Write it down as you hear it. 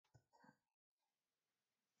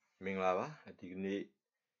Minglava, Atigni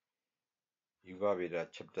A.V.A.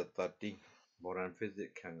 Chapter-13 Modern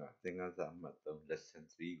Physics Kanga Tingaza Mato Lesson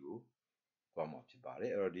 3 go Form of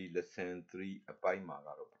Chibare already Lesson 3 a by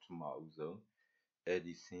Magaro Patama Uzo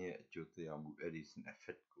Edison Jotiamu Edison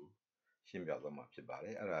Effect go Shimbiazama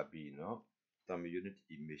Chibare Arabino Tam unit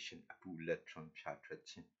emission Apu electron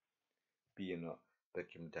Chapter-13 being a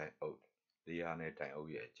vacuum diode Liane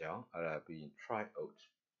diode Jao Arabi triode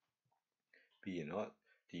being not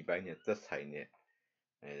divine at the sign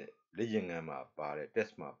legendမှာပါတယ်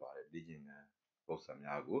test မှာပါတယ် legend ပုံစံ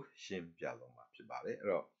များကိုရှင်းပြသွားမှာဖြစ်ပါတယ်အဲ့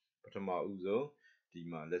တော့ပထမဦးဆုံးဒီ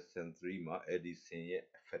မှာ lesson 3မှာ Edison ရဲ့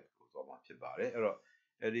effect ကိုသွားမှာဖြစ်ပါတယ်အဲ့တော့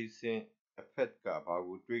Edison effect ကဘာ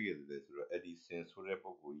ကိုတွေးခဲ့တယ်လဲဆိုတော့ Edison ဆိုတဲ့ပု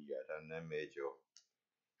ဂ္ဂိုလ်ကြီးကဒါနာမည်ကျော်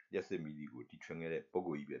လျှက်စစ်မီဒီကိုတီထွင်ခဲ့တဲ့ပုဂ္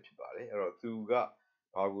ဂိုလ်ကြီးပဲဖြစ်ပါတယ်အဲ့တော့သူက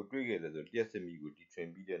ဘာကိုတွေးခဲ့လဲဆိုလျှက်စစ်မီကိုတီထွင်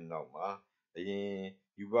ပြီးတဲ့နောက်မှာအရင်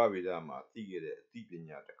ယူဘဗေဒမှာသိခဲ့တဲ့အသိပ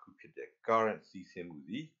ညာတစ်ခုဖြစ်တဲ့ current စီးဆင်းမှု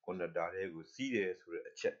သည် conductor တွေကိုစီးတယ်ဆိုတဲ့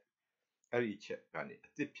အချက်အဲ့ဒီအချက်ကနေအ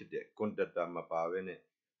သစ်ဖြစ်တဲ့ conductor မပါဘဲနဲ့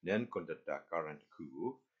non conductor current တစ်ခုကို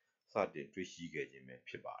စတင်တွေ့ရှိခဲ့ခြင်းပဲ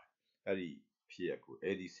ဖြစ်ပါတယ်အဲ့ဒီဖြစ်ရပ်ကို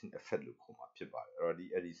Edison effect လို့ခေါ်မှာဖြစ်ပါတယ်အဲ့တော့ဒီ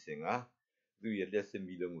Edison ကသူ့ရဲ့လျှက်စစ်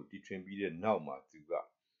မီလုံးကိုတီထွင်ပြီးတဲ့နောက်မှာသူက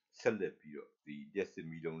ဆက်လက်ပြီးတော့ဒီလျှက်စစ်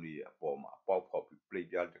မီလုံးလေးအပေါ်မှာအပေါက်ဖောက်ပြီး plate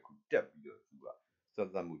ပြားတစ်ခုတက်ပြီးတော့သူကစ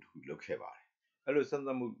မ်းသပ်မှုတစ်ခုလုပ်ခဲ့ပါတယ်အဲ့လိုစမ်းသ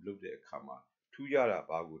ပ်မှုလုပ်တဲ့အခါမှာထူးခြားတာ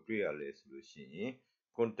ဘာကိုတွေ့ရလဲဆိုလို့ရှိရင်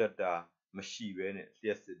conductor မရှိဘဲနဲ့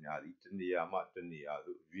လျှက်စစ်များသည်တနေရာမှတနေရာ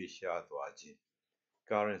သို့ရွေ့ရှားသွားခြင်း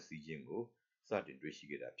current စီးခြင်းကိုစတင်တွေ့ရှိ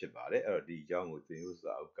ခဲ့တာဖြစ်ပါတယ်အဲ့တော့ဒီအကြောင်းကိုသင်ယူ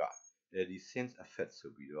စာအုပ်က Edison's effect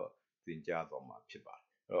ဆိုပြီးတော့သင်ကြားသွားမှာဖြစ်ပါတယ်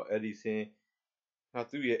အဲ့တော့ Edison က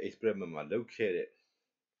သူ့ရဲ့ experiment မှာလုပ်ခဲ့တဲ့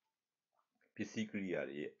ပစ္စည်းကိရိယာ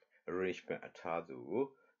တွေရဲ့ arrangement အထားစုကို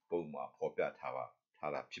ပုံမှာဖော်ပြထား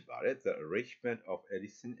တာဖြစ်ပါတယ် The arrangement of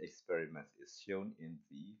Edison experiments is shown in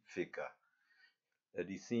the figure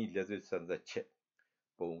Edison လက်စွပ်စမ်းသပ်ချက်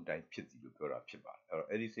ပုံတိုင်းဖြစ်စီလို့ပြောတာဖြစ်ပါတယ်အဲ့တော့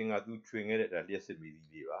Edison ကသူထွင်ခဲ့တဲ့ဒါလျှက်စစ်မီးသီး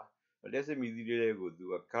လေးပါလျှက်စစ်မီးသီးလေးကိုသူ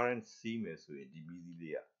က current စီးမယ်ဆိုရင်ဒီမီးသီး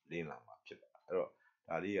လေးကလင်းလာမှာဖြစ်ပါတယ်အဲ့တော့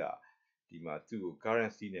ဒါလေးကဒီမှာသူ့ကို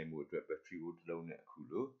current စီးနိုင်မှုအတွက် battery ကိုတစ်လုံးနဲ့အခု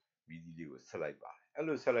လိုမီးသီးလေးကိုဆက်လိုက်ပါတယ်အဲ့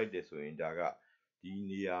လိုဆက်လိုက်တယ်ဆိုရင်ဒါကဒီ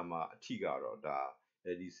နေရာမှာအထီကတော့ဒါ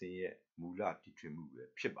Edison ရဲ့မူလတီထွင်မှုပဲ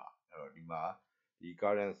ဖြစ်ပါတယ်အဲ့တော့ဒီမှာဒီ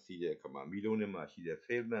current စီးတဲ့အခါမှာမီးလုံးထဲမှာရှိတဲ့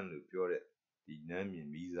filament လို့ပြောတဲ့ဒီနမ်းမြင်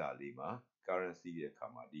မီးစာလေးမှာ current စီးတဲ့အခါ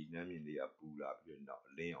မှာဒီနမ်းမြင်လေးကပူလာပြီးတော့နောက်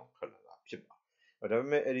အလင်းအောင်ထွက်လာတာဖြစ်ပါတယ်ဒါပေ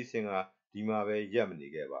မဲ့ Edison ကဒီမှာပဲရပ်မနေ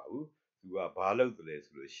ခဲ့ပါဘူးသူကဘာလုပ်တယ်လဲ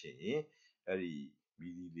ဆိုလို့ရှိရင်အဲ့ဒီ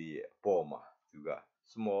မီးသီးလေးရဲ့အပေါ်မှာသူက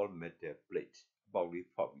small metal plate အပေါက်လေး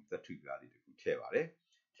ဖောက်ပြီးသတ္တုပြားလေးတစ်ခုထည့်ပါတယ်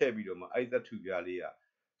ထည့်ပြီးတော့မှအဲ့သတ္တုပြားလေးက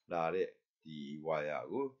လာတဲ့ဒီဝါယာ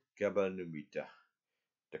ကို galvanometer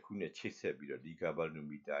တစ်ခုနဲ့ချိတ်ဆက်ပြီးတော့ဒီ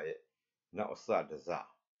galvanometer ရဲ့နောက်အစတစ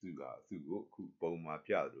သူ့ကိုအခုပုံမှာ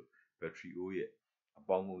ပြသလို battery အိုးရဲ့အ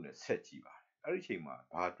ပေါင်းမှုနဲ့ဆက်ကြည့်ပါတယ်အဲ့ဒီအချိန်မှာ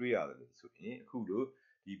ဘာတွေ့ရတယ်လဲဆိုရင်အခုလို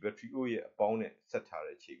ဒီ battery အိုးရဲ့အပေါင်းနဲ့ဆက်ထား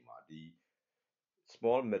တဲ့အချိန်မှာဒီ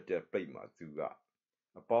small metal plate မှာသူက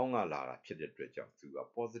အပေါင်းကလာတာဖြစ်တဲ့အတွက်ကြောင့်သူက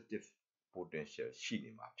positive potential ရှိ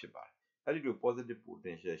နေမှာဖြစ်ပါတယ်အဲ့ဒီလို positive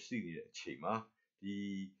potential ရှိနေတဲ့အချိန်မှာဒီ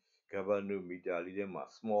galvanometer လေးထဲမှာ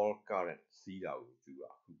small current စီးတာကိုသူက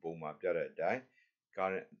အခုပုံမှာပြတဲ့အတိုင်း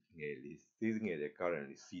current ငယ်လေးသေးငယ်တဲ့ current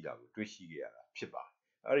လေးစီးတာကိုတွေ့ရှိခဲ့ရတာဖြစ်ပါတယ်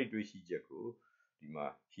အဲ့ဒီတွေ့ရှိချက်ကိုဒီမှာ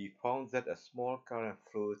he found that a small current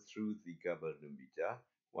flowed through the galvanometer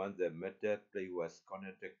when the metal plate was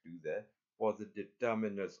connected to the positive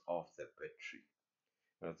terminals of the battery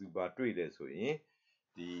အဲ့သူဘာတွေ့လဲဆိုရင်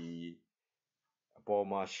ဒီအပေါ်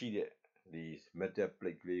မှာရှိတဲ့ဒီ metal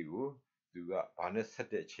plate လေးကိုသူကဘာနဲ့ဆက်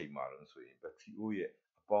တဲ့အချိန်မှာလို့ဆိုရင် battery အိုးရဲ့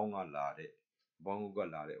အပေါင်းကလာတဲ့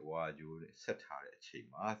ဝါကြိုးနဲ့ဆက်ထားတဲ့အချိန်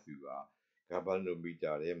မှာသူက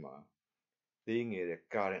galvanometer ထဲမှာသေးငယ်တဲ့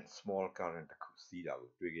current small current တစ်ခုစီးတာ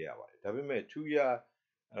ကိုတွေ့ခဲ့ရပါတယ်ဒါပေမဲ့ထူး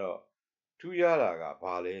ခြားတာက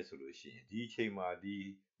ဘာလဲဆိုလို့ရှိရင်ဒီအချိန်မှာဒီ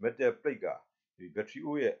metal plate ကဒီ battery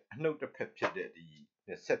အိုးရဲ့အနှုတ်တစ်ဖက်ဖြစ်တဲ့ဒီ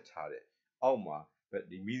နဲ့ဆက်ထားတဲ့အောက်မှာ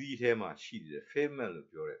ဒီမီးသီးထဲမှာရှိနေတဲ့ filament လို့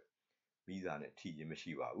ပြောတဲ့မီးစာနဲ့ထိခြင်းမ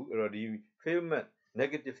ရှိပါဘူးအဲ့တော့ဒီ filament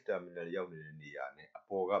negative terminal ရောက်နေတဲ့နေရာနဲ့အ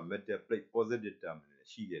ပေါ်က metal plate positive terminal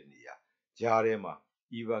ရှိတဲ့နေရာကြားထဲမှာ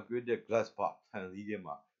evacuated glass bar ဖန်သီးထဲ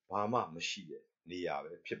မှာဘာမှမရှိတဲ့နေရာ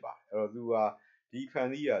ပဲဖြစ်ပါတယ်အဲ့တော့သူကဒီဖန်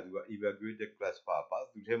သီးရာသူက evacuated glass bar ပါ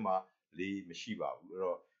သူထဲမှာလေမရှိပါဘူးအဲ့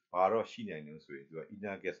တော့ဘာတော့ရှိနိုင်တယ်ဆိုရင်သူက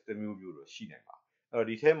inner gas တစ်မျိုးတော့ရှိနိုင်ပါအဲ့တော့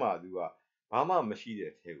ဒီထဲမှာသူကဘာမှမရှိ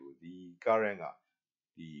တဲ့အထဲကိုဒီ current က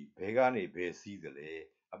ဒီဘဲကနေဘဲစီးသလဲ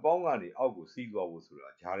အပေါင်းကနေအောက်ကိုစီးသွားဖို့ဆိုတာ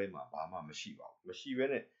ဂျားထဲမှာဘာမှမရှိပါဘူးမရှိဘဲ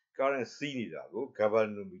နဲ့ current စီးနေတာကို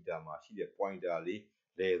galvanometer မှာရှိတဲ့ pointer လေး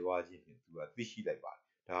လဲသွားခြင်းဖြင့်သူကသိရှိလိုက်ပါတယ်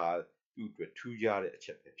ဒါ သူ့အတွက်ထူးခြားတဲ့အချ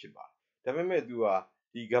က်ပဲဖြစ်ပါတယ်ဒါပေမဲ့သူက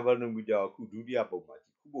ဒီ galvanometer ကိုခုဒုတိယပုံမှာကြ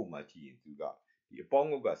ည့်ခုပုံမှာကြည့်ရင်သူကဒီအပေါင်း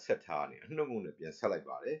ငုတ်ကဆက်ထားနေအနှုတ်ငုတ်နဲ့ပြန်ဆက်လိုက်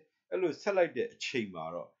ပါတယ်အဲ့လိုဆက်လိုက်တဲ့အချိန်မှာ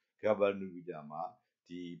တော့ galvanometer မှာ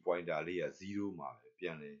ဒီ pointer လေးက0မှာပဲပြ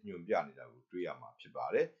န်လဲညွှန်ပြနေတာကိုတွေ့ရမှာဖြစ်ပါ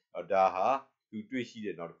တယ်ဒါဟာသူတွေ့ရှိ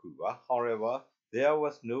တဲ့နောက်တစ်ခုပါ however there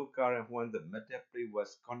was no current when the metal plate was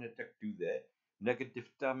connected to the negative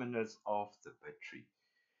terminals of the battery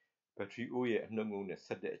battery O ရဲ့အနှုတ်ငုတ်နဲ့ဆ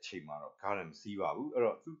က်တဲ့အချိန်မှာတော့ current မစီးပါဘူးအဲ့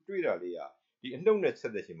တော့သူတွေ့တာလေးကဒီအနှုတ်နဲ့ဆ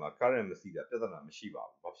က်တဲ့အချိန်မှာ current မစီးတာပြဿနာမရှိပါ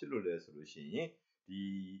ဘူးဘာဖြစ်လို့လဲဆိုလို့ရှိရင်ဒီ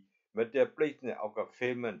metal plate နဲ့အောက်က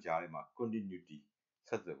filament ကြားထဲမှာ continuity ဆ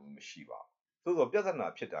က်သွယ်မှုမရှိပါဘူးသို့သောပြဿနာ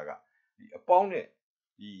ဖြစ်တာကဒီအပေါင်းနဲ့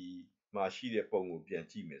ဒီမှာရှိတဲ့ပုံကိုပြန်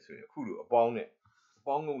ကြည့်မယ်ဆိုရင်အခုလိုအပေါင်း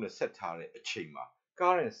ငုတ်နဲ့ဆက်ထားတဲ့အချိန်မှာ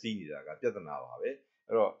current စီးနေတာကပြဿနာပါပဲ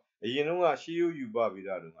အဲ့တော့အရင်တုန်းကရှေးရိုးယူပဗေဒ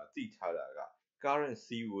တုန်းကသိထားတာက current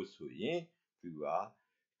စီးဖို့ဆိုရင်သူက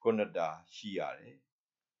conductor ရှိရတယ်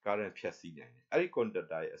current ဖြတ်စီးနိုင်တယ်အဲ့ဒီ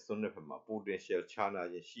conductor ရဲ့အစွန်းတစ်ဖက်မှာ potential ခြားနာ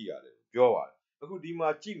ခြင်းရှိရတယ်လို့ပြောပါတယ်အခုဒီမှာ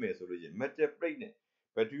ကြည့်မယ်ဆိုလို့ရှိရင် metal plate နဲ့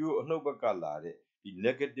battery ကိုအနှုတ်ဘက်ကလာတဲ့ဒီ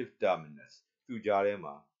negative terminals သူကြားထဲ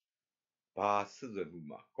မှာဘာဆက်သွယ်မှု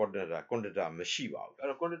မှာ conductor မရှိပါဘူးအဲ့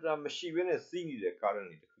တော့ conductor မရှိဘဲနဲ့စီးနေတဲ့ current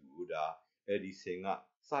တွေတခုကိုဒါ Edison က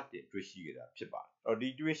စတင်တွေ့ရှိခဲ့တာဖြစ်ပါတယ်အဲ့တော့ဒီ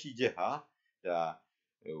တွေ့ရှိချက်ဟာဒါ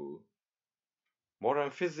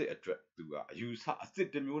modern physics အတွက်သူကအယူဆအသစ်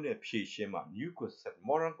တစ်မျိုးနဲ့ဖြည့်ရှင်းမှ new concept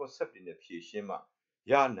modern concept တွေနဲ့ဖြည့်ရှင်းမှ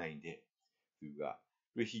ရနိုင်တဲ့သူက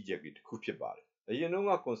တွေ့ရှိချက်ကြီးတစ်ခုဖြစ်ပါတယ်အရင်တုန်း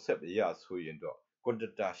က concept အရဆိုရင်တော့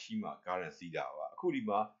conductor ရှိမှ current စီးတာပါအခုဒီ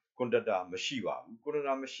မှာ conductor မရှိပါဘူး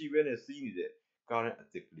conductor မရှိဘဲနဲ့စီးနေတဲ့ current အ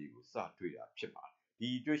သစ်ကလေးကိုစတွေ့တာဖြစ်ပါတယ်ဒီ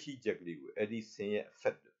တွေ့ရှိချက်ကလေးကို Edison ရဲ့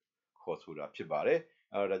effect ခေါ်ဆိုတာဖြစ်ပါတယ်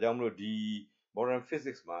ဒါကြောင့်မလို့ဒီ modern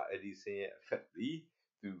physics မှာ Edison ရဲ့ effect ပြီး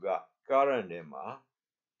သူက current ထဲမှာ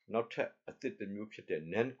နောက်ထပ်အသစ်တစ်မျိုးဖြစ်တဲ့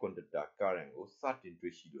non conductor current ကိုစတင်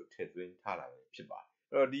တွေ့ရှိလို့ထည့်သွင်းထားတာပဲဖြစ်ပါတယ်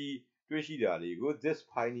အဲ့တော့ဒီတွေ့ရှိတာလေးကို this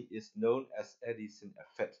finding is known as Edison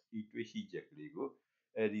effect ဒီတွေ့ရှိချက်ကလေးကို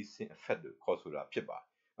Edison effect လို့ခေါ်ဆိုတာဖြစ်ပါတယ်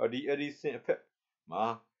အဲ့ဒီ Edison effect မှာ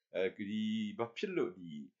ဒီဘာဖြစ်လို့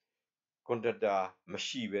ဒီ conductor မ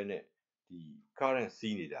ရှိဘဲနဲ့ဒီ current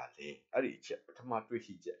စီးနေတာလဲအဲ့ဒီအချက်ပထမတွေ့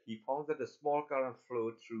ရှိချက် he found that a small current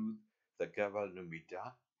flowed through the galvanometer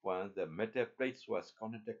when the metal plate was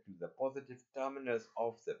connected to the positive terminals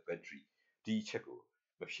of the battery ဒီချက်ကို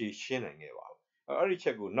မဖြေရှင်းနိုင်ခဲ့ပါဘူးအဲ့ဒီချ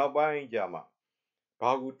က်ကိုနောက်ပိုင်းကျမှ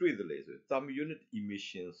ဘာကိုတွေ့သလဲဆို thermoionic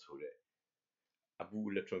emission ဆိုတဲ့အပူ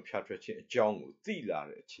electron ဖြာထွက်ခြင်းအကြောင်းကိုသိလာ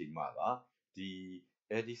တဲ့အချိန်မှသာဒီ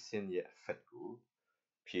Edison ရဲ့ effect ကို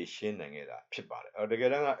ဖြေရှင်းနိုင်ခဲ့တာဖြစ်ပါတယ်တကယ်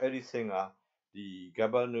တမ်းက Edison ကဒီ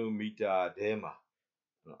galvanometer ထဲမှာ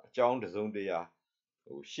အကြောင်းတစုံတရာ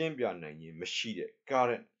ရှင်းပြနိုင်ခြင်းမရှိတဲ့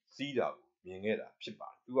current စီးတာကိုမြင်ခဲ့တာဖြစ်ပါ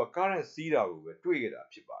တယ်သူက current စီးတာကိုပဲတွေ့ခဲ့တာ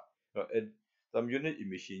ဖြစ်ပါတယ်thermoionic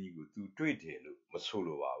emission ကြီးကိုသူတွေ့တယ်လို့မဆို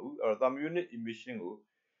လိုပါဘူးthermoionic emission ကို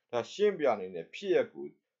ဒါရှင်းပြနိုင်တဲ့ဖြစ်ရပ်ကို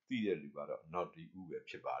သိတဲ့လူကတော့နောက်တဦးပဲ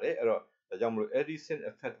ဖြစ်ပါတယ်ဒါကြောင့်မလို့ Edison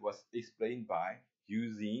effect was explained by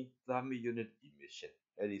using thermoionic emission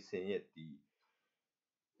Edison ရဲ့ဒီ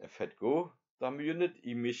effect ကို thermoionic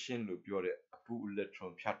emission လို့ပြောတဲ့အပူ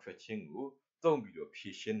electron ဖြာထွက်ခြင်းကိုသုံးပြီးတော့ဖြ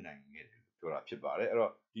ည့်ရှင်းနိုင်ခဲ့တယ်ပြောတာဖြစ်ပါတယ်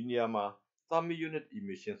ဒီနေရာမှာ thermoionic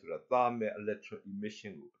emission ဆိုတာ thermal electron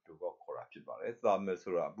emission ကိုအတူကောက်ခေါ်တာဖြစ်ပါတယ် thermal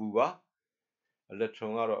ဆိုတာအပူပါ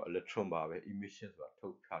electron ကတော့ electron ပါပဲ emission ဆိုတာထု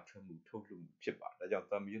တ်ဖြာထွက်မှုထုတ်လွှတ်မှုဖြစ်ပါတယ်ဒါကြောင့်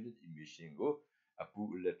thermoionic emission ကိုအပူ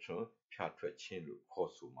electron ဖြာထွက်ခြင်းလို့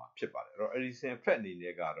ခေါ်ဆိုမှာဖြစ်ပါတယ်Edison effect အနေ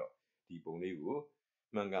နဲ့ကတော့ဒီပုံလေးကို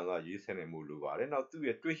မှန်ကန်စွာရေးဆက်နိုင်မှုလိုပါတယ်နောက်သူ့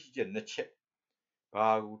ရဲ့တွေ့ရှိချက်နှစ်ချက်ဘာ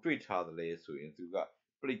ကိုတွေ့ထားသလဲဆိုရင်သူက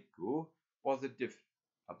plate ကို positive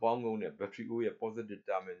အပေါင်းငုံနဲ့ battery O ရဲ့ positive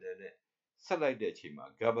terminal နဲ့ဆက်လိုက်တဲ့အချိန်မှာ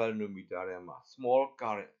galvanometer ထဲမှာ small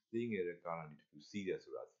current သေးငယ်တဲ့ current တစ်ခုစီးတယ်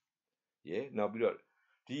ဆိုတာနောက်ပြီးတော့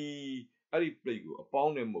အဲ့ဒီ plate ကိုအပေါ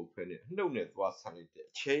င်းနဲ့မဟုတ်ဘဲနဲ့နှုတ်နဲ့သွားဆက်လိုက်တဲ့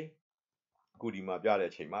အချိန်အခုဒီမှာပြတဲ့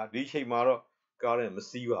အချိန်မှာဒီအချိန်မှာတော့ current မ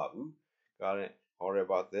စီးပါဘူး current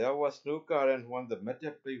however there was no current when the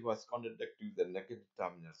metal plate was connected to the negative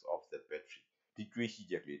terminals of the battery ဒီတွေ့ရှိ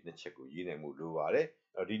ချက်ကလေးနှစ်ချက်ကိုရေးနိုင်မှုလိုပါတယ်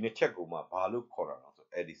ဒီနှစ်ချက်ကိုမှဘာလို့ခေါ်တာလဲဆို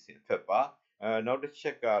Edison effect ပါနောက်တစ်ချ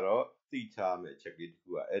က်ကတော့သိထားမယ့်ချက်ကလေးတစ်ခု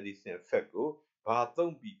က Edison effect ကိုဘာ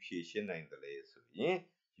သုံးပြီးဖြည့်ရှင်းနိုင်သလဲဆိုရင်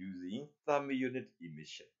using thermoionic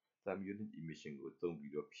emission ကိုသုံး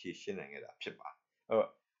ပြီးတော့ဖြည့်ရှင်းနိုင်ခဲ့တာဖြစ်ပါတယ်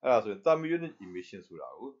အဲ့ဒါဆိုရင် thermoionic emission ဆိုတာ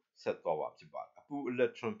ကိုဆက်သွားပါဖြစ်ပါတယ်အပူ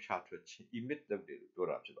electron ဖြာထွက်ခြင်း emit လုပ်တယ်လို့ပြော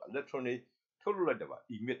တာဖြစ်ပါတယ် electron တွေထုတ်လွှတ်လိုက်တာပါ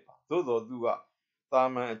emit ပါသို့တော်သူကသာ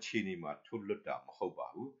မန်အခြေအနေမှာထုတ်လွှတ်တာမဟုတ်ပါ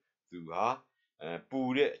ဘူးသူဟာပူ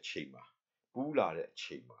တဲ့အချိန်မှာပူလာတဲ့အ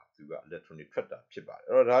ချိန်မှာသူက electron တွေထွက်တာဖြစ်ပါတ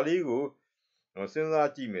ယ်ဒါလေးကိုစဉ်း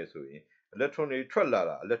စားကြည့်မယ်ဆိုရင် electron တွေထွက်လာ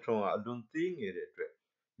တာ electron ကအလွန်သေးငယ်တဲ့အတွက်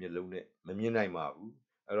မျက်လုံးနဲ့မမြင်နိုင်ပါဘူး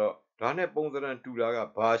အဲ့တော့ဒါနဲ့ပုံစံတူတာက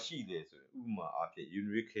ဘာရှိလဲဆိုရင်ဥပမာအားဖြင့်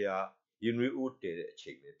unit ခရာ unit အိုးတည်တဲ့အ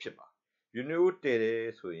ချိန်ပဲဖြစ်ပါ unit အိုးတည်တယ်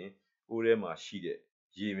ဆိုရင်အိုးထဲမှာရှိတဲ့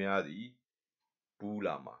ရေများသည်ပူး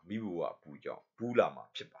လာမှာမိဘဝပူကြောင့်ပူးလာမှာ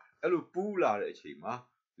ဖြစ်ပါတယ်အဲ့လိုပူးလာတဲ့အချိန်မှာ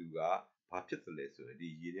သူကဘာဖြစ်သလဲဆိုရင်ဒီ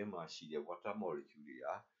ရေထဲမှာရှိတဲ့ water molecule တွေက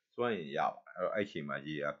စွန့်ရင်ရပါတယ်အဲ့အချိန်မှာ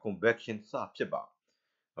ရေက convection စဖြစ်ပါ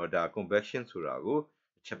ဟောဒါ convection ဆိုတာကို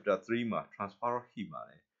chapter 3မှာ transfer of heat မှာ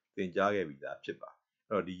လည်းသင်ကြားခဲ့ပြီးသားဖြစ်ပါ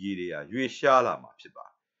အဲ့တော့ဒီရေတွေကရွေရှားလာမှာဖြစ်ပါ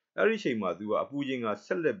အဲ့ဒီအချိန်မှာသူကအပူချိန်ကဆ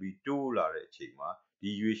က်လက်ပြီးတိုးလာတဲ့အချိန်မှာ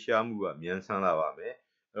ဒီရွေရှားမှုကမြန်ဆန်လာပါမယ်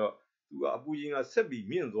အဲ့တော့သူကအပူချိန်ကဆက်ပြီး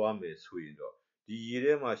မြင့်သွားမယ်ဆိုရင်တော့ဒီရေ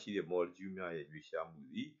ထဲမှာရှိတဲ့ molecule များရဲ့ရွေရှားမှု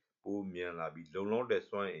သည်ပိုမြန်လာပြီးလုံလောက်တဲ့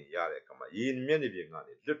စွမ်းအင်ရတဲ့အခါမှာရေမျက်နှာပြင်က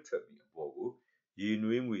နေလွတ်ထွက်ပြီးအပေါ်ကိုရေ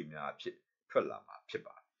နွေးငွေများအဖြစ်ထွက်လာမှာဖြစ်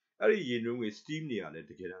ပါတယ်အဲ့ဒီရေနွေးငွေ steam တွေကလည်း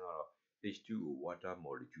တကယ်တမ်းကတော့ H2O water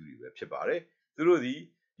molecule တွေပဲဖြစ်ပါတယ်သူတို့ဒီ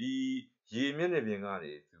ရေမျက်နှာပြင်က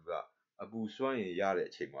နေသူကအပူစွမ်းအင်ရတဲ့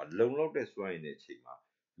အချိန်မှာလုံလောက်တဲ့စွမ်းအင်တဲ့အချိန်မှာ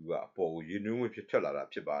သူကအပေါ်ကိုရေနွေးငွေဖြစ်ထွက်လာတာ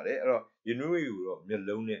ဖြစ်ပါတယ်အဲ့တော့ရေနွေးငွေကိုတော့မျက်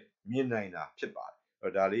လုံးနဲ့မြင်နိုင်တာဖြစ်ပါတယ်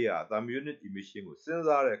အဲ့တော့ဒါလေးက thermal emission ကိုစဉ်း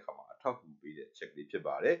စားတဲ့အခါမှာအထောက်အကူပေးတဲ့ check လေးဖြစ်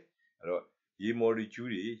ပါတယ်အဲ့တော့ရေ molecule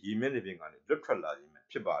တွေရေမျက်နှာပြင်ကနေလွတ်ထွက်လာခြင်း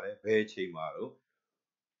ဖြစ်ပါတယ်ဘယ်အချိန်မှာတော့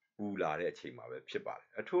ပူလာတဲ့အချိန်မှာပဲဖြစ်ပါတယ်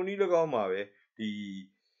အထိုနည်း၎င်းမှာပဲဒီ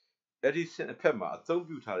Edison အဖက်မှာအသုံး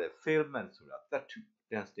ပြုထားတဲ့ filament ဆိုတာသတ္တု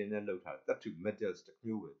tungsten နဲ့လုပ်ထားတဲ့သတ္တု metals တစ်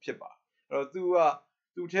မျိုးပဲဖြစ်ပါတယ်အဲ့တော့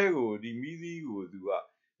သူ့ထဲကိုဒီမီးသီးကိုသူက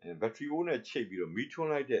ဘက်ထရီအိုးနဲ့ချိတ်ပြီးတော့မီးထွန်း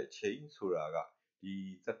လိုက်တဲ့အချိန်ဆိုတာကဒီ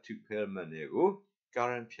သတ္တု filament တွေကို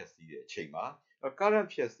current ဖြတ်စီးတဲ့အချိန်မှာ current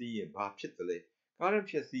ဖြတ်စီးရင်ဘာဖြစ်သလဲ current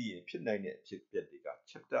ဖြတ်စီးရင်ဖြစ်နိုင်တဲ့အဖြစ်အပျက်တွေက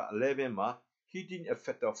chapter 11မှာ heating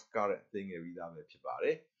effect of current သင်ခဲ့ပြီးသားပဲဖြစ်ပါတ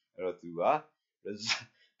ယ်အဲ့တော့သူက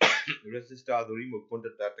resistor သို့မဟုတ်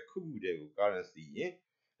conductor တစ်ခုခုတည်းကို current စီးရင်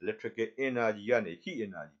electrical energy ကနေ heat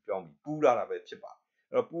energy ပြောင်းပြီးပူလာတာပဲဖြစ်ပါတယ်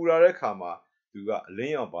အဲ့တော့ပူလာတဲ့အခါမှာသူကအလ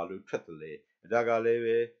င်းရောင်ဘာလို့ထွက်သလဲဒါကလည်း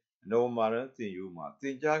ပဲ normal သင်ရိုးမှာသ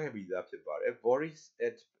င်ကြားခဲ့ပြီးသားဖြစ်ပါတယ် bodies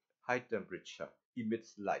at high temperature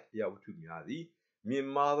emits light အရာဝတ္ထုများသည်မြင့်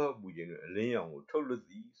မားသောအပူချိန်တွင်အလင်းရောင်ကိုထုတ်လွှတ်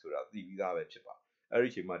သည်ဆိုတာသိပြီးသားပဲဖြစ်ပါတယ်အဲ့ဒီ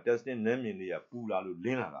အချိန်မှာ tungsten နမ်းမြင်လေးကပူလာလို့လ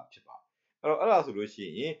င်းလာတာဖြစ်ပါတယ်အဲ့ဒါဆိုလို့ရှိ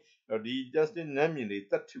ရင်ဒီ tungsten နမ်းမြင်လေး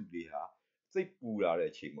သတ္တုလေးဟာစိတ်ပူလာတဲ့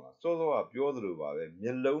အချိန်မှာစောစောကပြောသလိုပါပဲမျ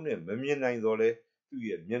က်လုံးနဲ့မမြင်နိုင်တော့လဲသူ့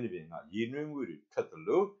ရဲ့မျက်နှာပြင်ကရေနွေးငွေတွေထွက်သ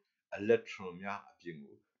လို electron များအပြင်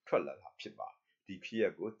ကိုထွက်လာတာဖြစ်ပါတယ်ဒီဖြစ်ရ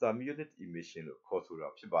ပ်ကို thermal emission လို့ခေါ်ဆိုတာ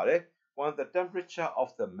ဖြစ်ပါတယ် when the temperature of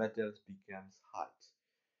the metals becomes high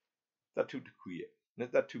သတ္တုတစ်ခုရဲ့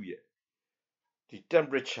သတ္တုရဲ့ဒီ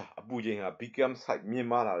temperature အပူချိန်ဟာ becomes high မြင့်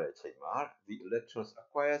မားလာတဲ့အချိန်မှာ the electrons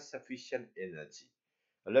acquire sufficient energy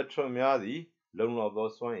electron များသည်လုံလောက်သော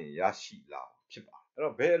စွမ်းအင်ရရှိလာဖြစ်ပါတယ်အဲ့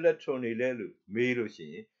တော့ဘယ် electron တွေလဲလို့မေးလို့ရှိ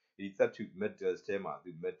ရင်ဒီသတ္တု metals ထဲမှာ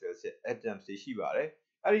ဒီ metals ရဲ့ atoms တွေရှိပါတယ်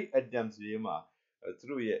အဲ့ဒီ atoms တွေမှာသူ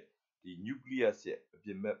တို့ရဲ့ဒီ nucleus ရဲ့အပြ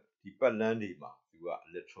င်ဘက်ဒီပတ်လန်းတွေမှာသူက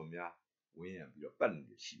electron များဝင်ရပြီးတော့ပတ်နေ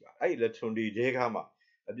လို့ရှိပါတယ်အဲ့ဒီ electron တွေထဲကမှ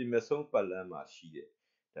အပြင်မဲ့ဆုံးပတ်လန်းမှာရှိတဲ့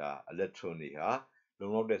ဒါ electron တွေဟာလုံ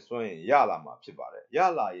လောက်တဲ့စွမ်းအင်ရလာမှာဖြစ်ပါတယ်ရ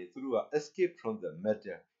လာရင်သူတို့က escape from the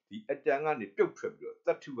metal ဒီ atom ကနေပြုတ်ထွက်ပြီးတော့သ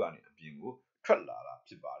တ္တုကနေအပြင်ကိုထွက်လာတာ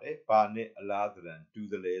ဖြစ်ပါတယ်။ဘာနဲ့အလားသဏ္ဍာန်တူ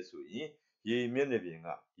သလဲဆိုရင်ရေမျက်နှာပြင်က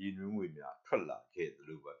ရေနွေးငွေများထွက်လာခဲ့သ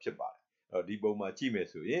လိုပဲဖြစ်ပါတယ်။အဲ့တော့ဒီပုံမှာကြည့်မယ်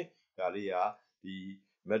ဆိုရင်ဒါလေးကဒီ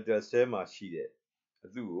metal cell မှာရှိတဲ့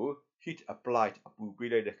သူ့ကို heat applied အပူ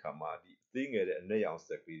ပေးလိုက်တဲ့အခါမှာဒီအသေးငယ်တဲ့အနက်ရောင်စ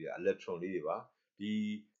က်ကလေးတွေ electron လေးတွေပါဒီ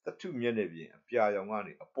သတ္တုမျက်နှာပြင်အပြာရောင်က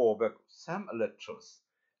နေအပေါ်ဘက် some electrons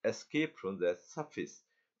escape from the surface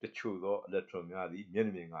တချို့သော electron များသည်မျက်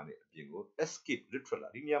နှာပြင်ကနေအပြင်ကို escape လွတ်ထွက်လာ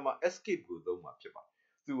ဒီနေရာမှာ escape ကိုသုံးမှာဖြစ်ပါတယ်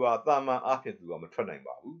သူကသာမန်အားဖြင့်သူကမထွက်နိုင်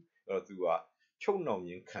ပါဘူးအဲ့တော့သူကချုပ်နှောင်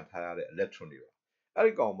ခြင်းခံထားရတဲ့ electron တွေပါအဲ့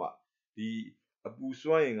ဒီကောင်မှဒီအပူ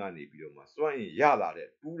စွမ်းအင်ကနေပြီးတော့မှစွမ်းအင်ရလာတဲ့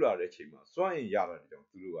ပူးလာတဲ့အချိန်မှာစွမ်းအင်ရလာတဲ့ကြောင့်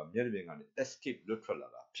သူတို့ကမျက်နှာပြင်ကနေ escape လွတ်ထွက်လာ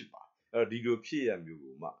တာဖြစ်ပါတယ်အဲ့တော့ဒီလိုဖြစ်ရမျိုး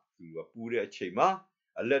ကိုမှသူကပူတဲ့အချိန်မှာ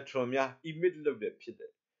electron များ emit လုပ်တဲ့ဖြစ်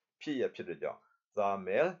ရဖြစ်တဲ့ကြောင့်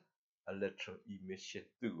thermal electron emission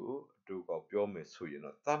သူ့ကိုအတူကောက်ပြောမယ်ဆိုရင်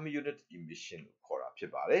တော့ thermal unit emission လို့ခေါ်တာဖြ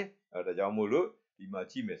စ်ပါတယ်အဲဒါကြောင့်မို့လို့ဒီမှာ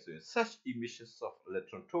ကြည့်မယ်ဆိုရင် such emissions of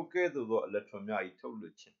electron ထိုကဲ့သို့သော electron များ၏ထုတ်လွှ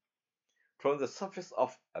တ်ခြင်း from the surface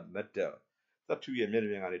of a metal သတ္တုရဲ့မျက်နှာ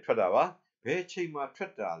ပြင်ကနေထွက်တာပါဘယ်အချိန်မှာထွ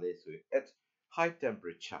က်တာလဲဆိုရင် at high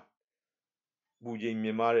temperature ပူချိန်မြ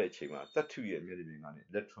င့်မားတဲ့အချိန်မှာသတ္တုရဲ့မျက်နှာပြင်ကနေ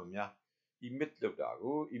electron များ emit လုပ်တာ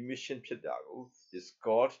ကို emission ဖြစ်တာကို is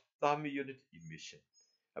called thermal unit emission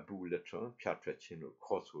အပူ electron ဖြတ်ထွက်ခြင်းလို့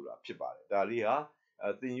ခေါ်ဆိုတာဖြစ်ပါတယ်ဒါလေးဟာ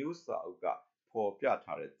သင်ရိုးစာအုပ်ကဖော်ပြ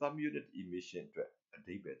ထားတဲ့ thermal unit emission အတွက်အ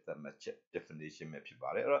ဓိပ္ပာယ်သတ်မှတ်ချက် definition ပဲဖြစ်ပါ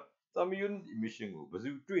တယ်အဲ့တော့ thermal unit emission ကိုဘယ်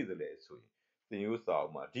သူတွေ့တယ်လဲဆိုရင်သင်ရိုးစာအု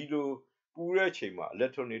ပ်မှာဒီလိုပူတဲ့အချိန်မှာ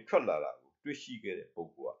electron တွေထွက်လာတာကိုတွေ့ရှိခဲ့တဲ့ပု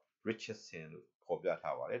ဂ္ဂိုလ်က Richardson လို့ဖော်ပြ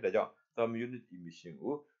ထားပါတယ်ဒါကြောင့် thermal unit emission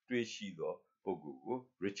ကိုတွေ့ရှိသောပုဂ္ဂိုလ်ကို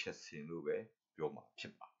Richardson လို့ပဲပြောမှာဖြ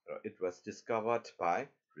စ်ပါအဲ့တော့ it was discovered by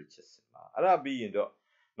Richardson ပါအဲ့ဒါပြီးရင်တော့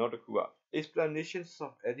နောက်တစ်ခုက explanations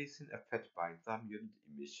of Edison effect by thermal unit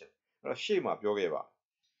emission အဲ့တော့ရှေ့မှာပြောခဲ့ပါ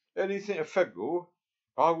Edison effect ကို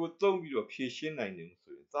ဘာကိုသုံးပြီးတော့ဖြည့်ရှင်းနိုင်တယ်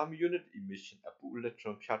ဆိုရင် thermal unit emission အပူ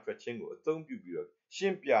electron ဖြာထွက်ခြင်းကိုအသုံးပြုပြီးတော့ရှ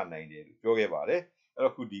င်းပြနိုင်တယ်လို့ပြောခဲ့ပါတယ်အဲ့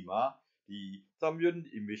တော့ခုဒီမှာဒီ thermal unit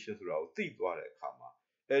emission ဆိုတာကိုသိသွားတဲ့အခါမှာ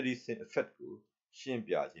Edison effect ကိုရှင်း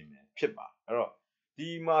ပြခြင်းပဲဖြစ်ပါအဲ့တော့ဒီ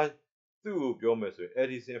မှာသူ့ကိုပြောမယ်ဆိုရင်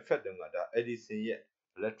Edison effect တုန်းကဒါ Edison ရဲ့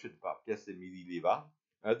electric ပါပြည့်စင်မီဒီလေးပါ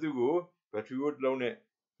အဲသူ့ကို battery ကိုတစ်လုံးနဲ့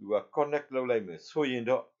သူက connect လုပ်လိုက်မယ်ဆိုရင်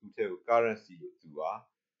တော့သူ့ထဲကို currency လို့သူက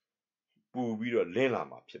ပူပြီးတော့လင်းလာ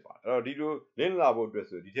မှာဖြစ်ပါတယ်အဲ့တော့ဒီလိုလင်းလာဖို့အတွက်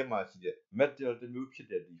ဆိုဒီထဲမှာရှိတဲ့ metal တစ်မျိုးဖြစ်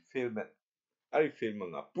တဲ့ဒီ filament အဲ့ဒီ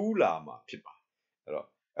filament ကပူလာမှာဖြစ်ပါတယ်အဲ့တော့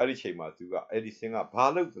အဲ့ဒီချိန်မှာသူက Edison ကဘာ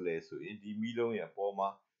လုပ်သလဲဆိုရင်ဒီမီးလုံးရဲ့အပေါ်မှာ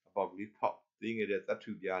အပေါက်ကလေးဖောက်သေးငယ်တဲ့သတ္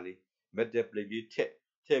တုပြားလေး metal plate လေးထည့်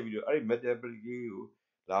ပြီးတော့အဲ့ဒီ metal plate လေးကို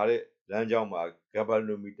လာတဲ့လမ်းကြောင်းမှာ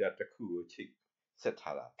galvanometer တစ်ခုကိုချိတ်ဆက်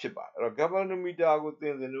ထားတာဖြစ်ပါတယ်အဲ့တော့ galvanometer ကိုသ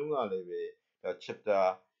င်စဉ်တုန်းကလည်းပဲဒါ chapter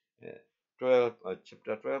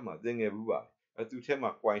 12မှာသင်ငယ်ဘူးပါအဲသူထဲ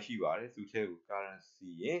မှာ coin ရှိပါတယ်သူထဲကို currency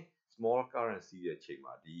ရင် small currency ရဲ့အချိန်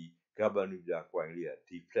မှာဒီ galvanometer coin လေးက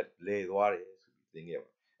deflect လဲသွားတယ်ဆိုပြီးသင်ခဲ့ပါ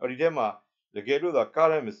အဲ့ဒီထဲမှာတကယ်လို့သာ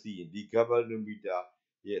current မစီးရင်ဒီ galvanometer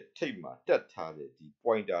ရဲ့ထိပ်မှာတက်ထားတဲ့ဒီ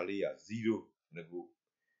pointer လေးက0ငကို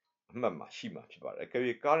အမှတ်မှာရှိမှာဖြစ်ပါတယ်အကယ်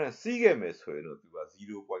၍ current စီးခဲ့မယ်ဆိုရင်တော့သူက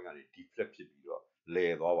0 point ကနေ deflect ဖြစ်ပြီးတော့လဲ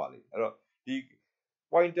သွားပါလိမ့်မယ်အဲ့တော့ဒီ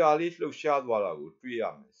pointer လေးလှုပ်ရှားသွားတာကိုတွေ့ရ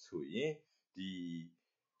မယ်ဆိုရင်ဒီ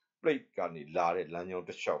plate ကနေလာတဲ့လမ်းကြောင်း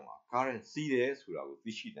တစ်လျှောက်မှာ current စီးတယ်ဆိုတာကို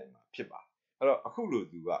သိရှိနိုင်မှာဖြစ်ပါတယ်အဲ့တော့အခုလို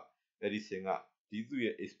သူက Edison ကဒီသူ့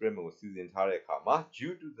ရဲ့ experiment ကိုစီစဉ်ထားတဲ့အခါမှာ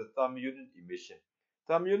due to the thermal unit emission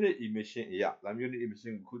thermal unit emission အရာ thermal unit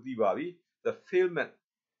emission ကိုခုသိပါပြီ the filament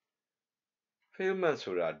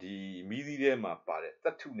ဆိုတာဒီမီးသီးထဲမှာပါတဲ့သ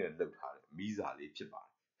တ္တုနဲ့လုပ်ထားတဲ့မီးစာလေးဖြစ်ပါတ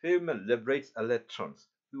ယ် filament liberates electrons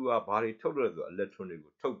သူကဘာတွေထုတ်လို့လဲဆိုတော့ electron တွေ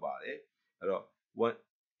ကိုထုတ်ပါတယ်အဲ့တော့ when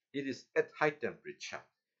it is at high temperature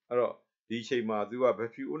အဲ့တော့ဒီအချိန်မှာသူက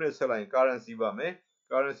battery အိုးနဲ့ဆက်လိုက်ရင် current စီးပါမယ်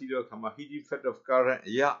current စီးတော့အခါမှာ heat effect of current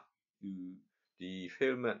အရာဒီ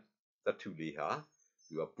filament သတ္တုလေးဟာ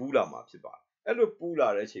သူကပူးလာမှာဖြစ်ပါတယ်အဲ့လိုပူးလာ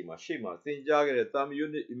တဲ့အချိန်မှာရှေ့မှာသင်ကြားခဲ့တဲ့ thermal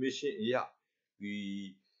unit emission အရာဒီ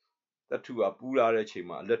သတ္တုကပူးလာတဲ့အချိန်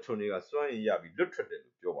မှာ electron တွေကစွမ်းအင်ရပြီးလွတ်ထွက်တယ်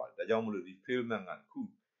လို့ပြောပါတယ်ဒါကြောင့်မလို့ဒီ filament ကခု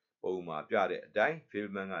ပုံမှာပြတဲ့အတိုင်း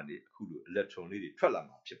filament ကနေအခုလို electron လေးတွေထွက်လာ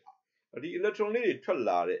မှာဖြစ်ပါတယ်ဒီ electron လေးတွေထွက်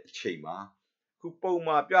လာတဲ့အချိန်မှာခုပုံ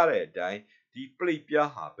မှာပြတဲ့အတိုင်းဒီ plate ပြား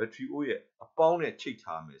ဟာ battery အိုးရဲ့အပေါင်းနဲ့ချိတ်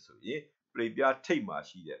ထားမယ်ဆိုရင် plate ပြားထိပ်မှာ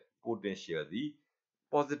ရှိတဲ့ potential သည်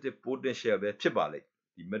positive potential ပဲဖြစ်ပါလိမ့်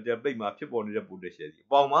ဒီ metal plate မှာဖြစ်ပေါ်နေတဲ့ potential ဒီ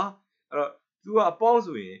အပေါင်းမှာအဲ့တော့သူကအပေါင်း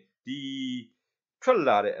ဆိုရင်ဒီထွက်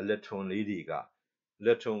လာတဲ့ electron လေးတွေက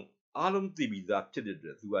electron အားလုံးသိပြီးသားဖြစ်တဲ့အတွ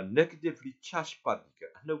က်သူက negatively charged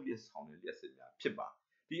particle အနှုတ်လျက်ဆောင်တဲ့လျှက်စစ်များဖြစ်ပါ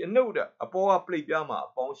ဒီအနှုတ်အပေါ်က plate ပြားမှာ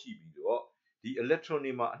အပေါင်းရှိပြီးတော့ဒီ electron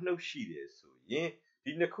တွေမှာအနှုတ်ရှိတယ်ဆိုရင်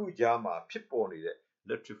ဒီနှစ်ခုကြားမှာဖြစ်ပေါ်နေတဲ့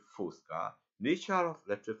electric force က nature of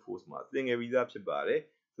electric force မှာသင်ငယ်ပြီးသားဖြစ်ပါတယ်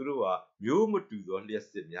သူတို့ဟာမျိုးမတူသောလျှက်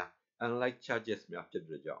စစ်များ unlike charges များဖြစ်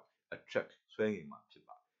တဲ့ကြောင့် attract ဆွဲငင်မှာဖြစ်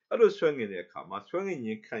ပါတယ်အဲ့လိုဆွဲငင်တဲ့အခါမှာဆွဲငင်ခြ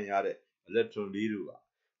င်းခံရတဲ့ electron လေးတို့က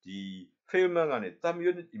ဒီ filament ကနေ thermal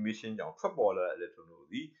unit emission ကြောင့်ထွက်ပေါ်လာတဲ့ electron တို့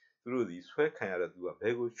သည်သူတို့သည်ဆွဲခံရတဲ့သူကဘ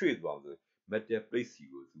ယ်ကိုရွှေ့သွားလို့ metal plate စီ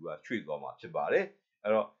ကိုသူကရွှေ့သွားမှာဖြစ်ပါတယ်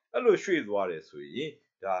အဲ့တော့အဲ့လိုရွှေ့သွားတယ်ဆိုရင်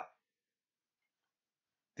ဒါ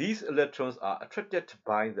these electrons are attracted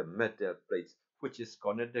by the metal plate which is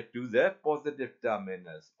connected to the positive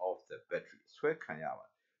terminals of the battery ဆွဲခံရပါတ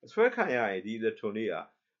ယ်ဆွဲခံရရင်ဒီ electron တွေက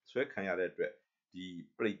ဆွဲခံရတဲ့အတွက်ဒီ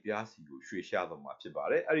plate ပြားစီကိုရွှေ့ရှားသွားမှာဖြစ်ပါ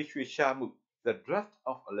တယ်အဲ့ဒီရွှေ့ရှားမှု the draft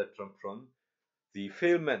of electron from the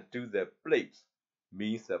filament to the plate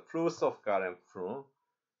means the flows of current from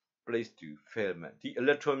plate to filament ဒီ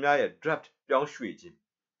electron များရဲ့ draft ပြောင်းရွှေ့ခြင်း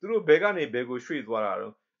သူတို့ဘယ်ကနေဘယ်ကိုရွှေ့သွားတာ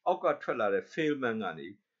တော့အောက်ကထွက်လာတဲ့ filament ကနေ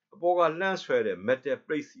အပေါ်ကလှမ်းဆွဲတဲ့ metal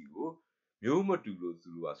plate စီကိုမျိုးမတူလို့သူ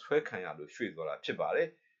တို့ကဆွဲခံရလို့ရွှေ့သွားတာဖြစ်ပါတယ်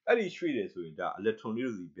အဲ့ဒီရွှေ့တယ်ဆိုရင်ဒါ electron လေး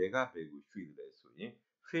တို့စီဘယ်ကဘယ်ကိုရွှေ့တယ်ဆိုရင်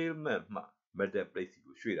filament မှ metal plate စီ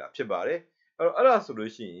ကိုရွှေ့တာဖြစ်ပါတယ်အဲ့ဒါဆို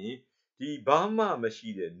လို့ရှိရင်ဒီဘာမှမရှိ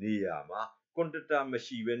တဲ့နေရာမှာ conductor မ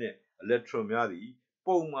ရှိဘဲနဲ့ electron များသည်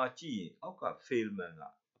ပုံမှာကြည့်ရင်အောက်က filament က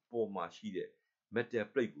အပေါ်မှာရှိတဲ့ metal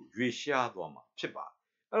plate ကိုရွေ့ရှားသွားမှာဖြစ်ပါတယ်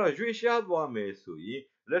အဲ့တော့ရွေ့ရှားသွားမယ်ဆိုရင်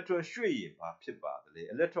electron ရွှေ့ရင်ဘာဖြစ်ပါသလဲ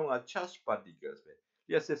electron က charged particles ပဲ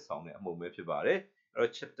လျှက်စစ်ဆောင်တဲ့အမှုန်ပဲဖြစ်ပါတယ်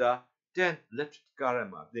chapter 10 electric current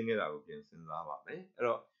မှာသင်ခဲ့တာကိုပြန်စဉ်းစားပါမယ်အဲ့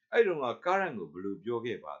တော့အဲ့တုန်းက current ကိုဘယ်လိုပြော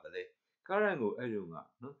ခဲ့ပါသလဲ current ကိုအဲ့တုန်းက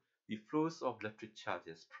နော် the flows of electric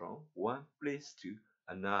charges from one place to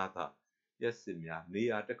another ရက်စစ်များနေ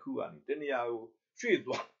ရာတစ်ခုကနေတနေရာကိုရွှေ့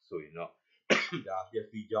သွားဆိုရင်တော့ဒါပျက်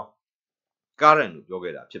စီးကြောင်း current ကိုပြော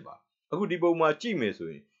ခဲ့တာဖြစ်ပါတယ်အခုဒီပုံမှာကြည့်မယ်ဆို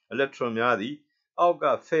ရင် electron များသည်အောက်က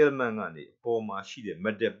filament ကနေအပေါ်မှာရှိတဲ့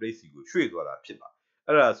metal plate စီကိုရွှေ့သွားတာဖြစ်ပါတယ်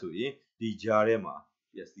အဲ့ဒါဆိုရင်ဒီကြားထဲမှာ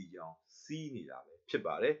ပျက်စီးကြောင်းစီးနေတာပဲဖြစ်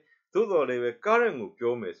ပါတယ်သို့တော်လည်းပဲ current ကို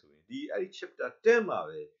ပြောမယ်ဆိုရင်ဒီအဲ့ chapter 10မှာ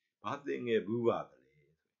ပဲဘာသင်ခဲ့ဘူးပါသလဲ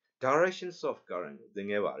directions of current ကိုသင်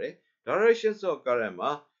ခဲ့ပါတယ် directions of current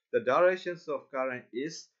မှာ the directions of current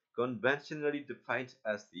is conventionally defined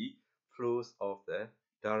as the flows of the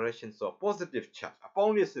directions of positive charge အပေါ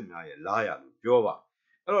င်းလျက်စစ်များရဲ့လာရလို့ပြောပါ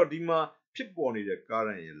အဲ့တော့ဒီမှာဖြစ်ပေါ်နေတဲ့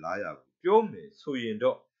current ရဲ့လာရကိုပြောမယ်ဆိုရင်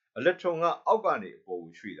တော့ electron ကအောက်ကနေအပေါ်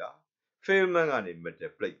ကိုရွှေ့တာ filament ကနေ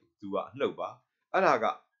metal plate ကိုသူကအနှုတ်ပါအဲ့ဒါက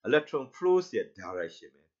electron flows ရဲ့ direction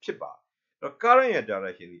ပဲဖြစ်ပါတယ်အဲ့တော့ current ရဲ့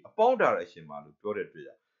direction ဒီအပေါင်း direction မှာလို့ပြောတဲ့အတွက်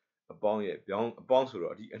ကြောင့်အပေါင်းရဲ့ပြောင်းအပေါင်းဆို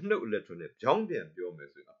တော့ဒီအနှုတ် electron နဲ့ပြောင်းပြန်ပြောမယ်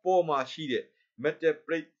ဆိုရင်အပေါ်မှာရှိတဲ့ metal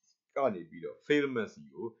plate ကနေပြီးတော့ filament စီ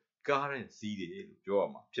ကို current စီးတယ်လို့ပြောရ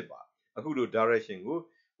မှာဖြစ်ပါတယ်အခုလို direction ကို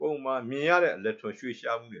ပုံမှာမြင်ရတဲ့ electron ရွှေ့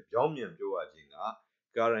ရှားမှုနဲ့ပြောင်းပြန်ပြောရခြင်းက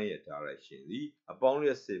current ရဲ့ direction ဒီအပေါင်းလျ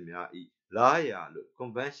က်စစ်များဤလာရလို့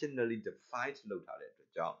conventionally defined လုပ်ထားတဲ့အတွ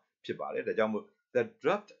က်ကြောင့်ဖြစ်ပါတယ်ဒါကြောင့်မို့ the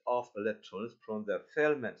draft of electrons from the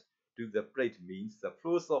filament to the plate means the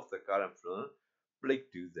flows of the current from plate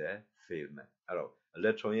to the filament အဲ့တော့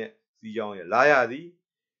electron ရဲ့စီးကြောင်းရဲ့လာရသည်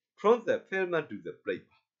from the filament to the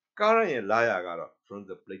plate current ရဲ့လာရကတော့ from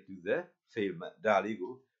the plate to the filament ဒါလေး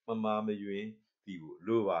ကိုမမာမယွင်းသိဖို့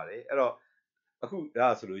လိုပါတယ်အဲ့တော့အခုဒါ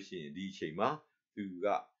ဆိုလို့ရှိရင်ဒီအချိန်မှာသူက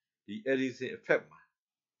ဒီ Edison effect မှာ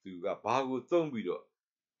သူကဘာကိုသုံးပြီးတော့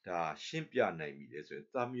ဒါရှင်းပြနိုင်ပြီလဲဆိုရင်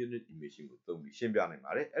thermal emission ကိုသုံးပြီးရှင်းပြနိုင်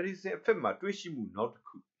ပါတယ် Edison effect မှာတွေးရှိမှုနောက်တစ်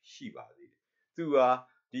ခုရှိပါသေးတယ်သူက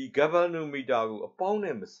ဒီ galvanometer ကိုအပေါင်း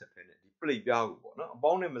နဲ့မဆက်ဖဲနဲ့ဒီ plate ပြားကိုပေါ့နော်အ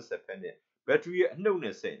ပေါင်းနဲ့မဆက်ဖဲနဲ့ battery ရဲ့အနှုတ်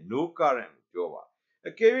နဲ့ဆက် no current ကိုပြောပါ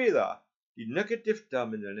အကယ်၍သာဒီ negative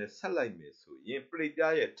terminal နဲ့ဆက်လိုက်မယ်ဆိုရင် plate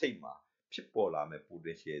ပြားရဲ့ထိပ်မှာဖြစ်ပေါ်လာမဲ့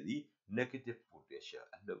potential သည် negative potential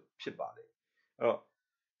အနှုတ်ဖြစ်ပါတယ်အဲ့တော့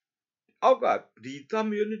အောက်ကဒီ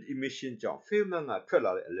thermal emission ကြောင့် filament ကထွက်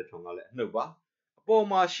လာတဲ့ electron ကလည်းအနှုတ်ပါအပေါ်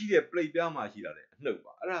မှာရှိတဲ့ plate ပြားမှာရှိတာလည်းအနှုတ်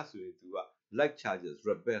ပါအဲ့ဒါဆိုရင်သူက like charges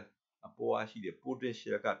repel အပေါ်မှာရှိတဲ့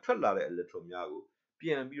potential ကထွက်လာတဲ့ electron များကိုပြ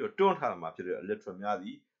န်ပြီးတော့တွန်းထားမှာဖြစ်တဲ့ electron များသ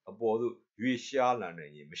ည်အပေါ်သို့ရွေ့ရှားလာနို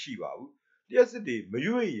င်ရင်မရှိပါဘူးလျှက်စစ်တွေမ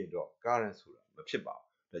ရွေ့ရင်တော့ current ဆိုတာမဖြစ်ပါ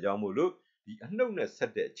ဘူးဒါကြောင့်မို့လို့ဒီအနှုတ်နဲ့ဆ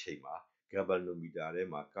က်တဲ့အချိန်မှာ galvanometer ထဲ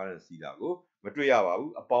မှာ current စီးတာကိုမတွေ့ရပါ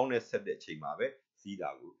ဘူးအပေါင်းနဲ့ဆက်တဲ့အချိန်မှာပဲစီးတာ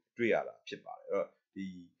ကိုတွေ့ရတာဖြစ်ပါတယ်အဲ့တော့ဒီ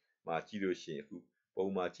မှာကြည့်လို့ရှိရင်အခုပုံ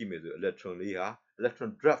မှာကြည့်မယ်ဆို electron လေးဟာ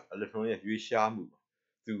electron draft electron ရဲ့ရွေ့ရှားမှု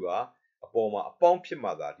သူကအပေါ်မှာအပေါင်းဖြစ်မှ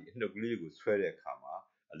သာဒီအနှုတ်ကလေးကိုဆွဲတဲ့အခါမှာ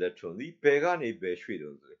electron ဒီဘယ်ကနေဘယ်ရွှေ့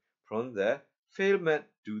တော့ဆိုရင် from the filament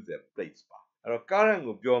to the plates ပါအဲ့တော့ current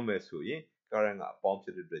ကိုပြောမယ်ဆိုရင် current ကအပေါင်းဖြ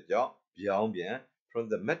စ်တဲ့အတွက်ကြောင့်ပြောင်းပြန် from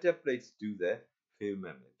the metal plates to the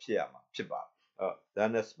filament ဖြစ်ရမှာဖြစ်ပါတယ်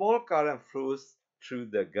then a small current flows through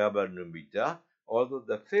the galvanometer although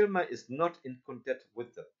the filament is not in contact with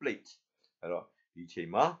the plate အဲ့တော့ဒီအချိန်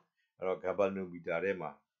မှာအဲ့တော့ galvanometer ထဲ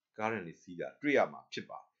မှာ current တွေစီးတာတွေ့ရမှာဖြစ်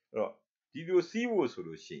ပါတယ်အဲ့တော့ဒီလိုစီးဖို့ဆို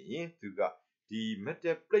လို့ရှိရင်သူကဒီ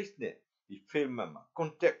metal plate နဲ့ဒီ filament မှာ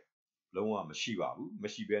contact လုံးဝမရှိပါဘူးမ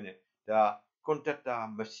ရှိဘဲနဲ့ဒါ contactor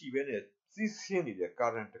မရှိဘဲနဲ့စီးဆင်းနေတဲ့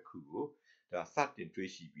current တစ်ခုကိုဒါစတင်တွေ့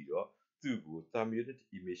ရှိပြီးတော့သူ့ကို thermal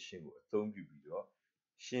emission ကိုအသုံးပြုပြီးတော့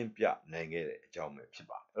ရှင်းပြနိုင်ခဲ့တဲ့အကြောင်းပဲဖြစ်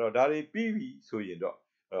ပါတယ်အဲ့တော့ဒါတွေပြီးပြီဆိုရင်တော့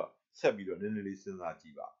အဲ့တော့ဆက်ပြီးတော့နည်းနည်းလေးစဉ်းစားကြ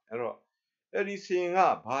ည့်ပါအဲ့တော့ Edison က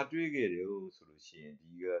ဘာတွေးခဲ့တယ်ဆိုလို့ရှိရင်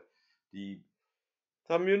ဒီ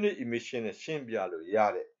thermal emission နဲ့ရှင်းပြလို့ရ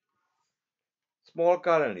တဲ့ small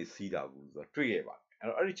current တွေစီးတာကိုတွေ့ခဲ့ပါတယ်အဲ့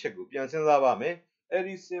တော့အဲ့ဒီချက်ကိုပြန်စဉ်းစားပါမယ်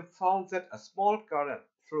Edison found that a small current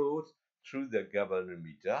flowed through the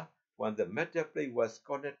galvanometer when the metal plate was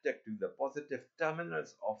connected to the positive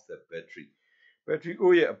terminals of the battery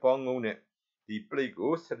အိုးရဲ့အပေါင်းကုန်းနဲ့ဒီ plate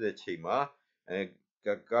ကိုဆက်တဲ့ချိန်မှာ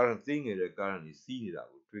current သိငယ်တဲ့ current ကြီးစီးနေတာ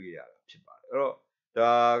ကိုတွေ့ကြရတာဖြစ်ပါတယ်အဲ့တော့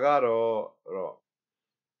ဒါကတော့အဲ့တော့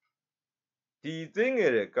ဒီသိင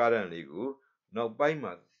ယ်တဲ့ current လေးကိုနောက်ပိုင်း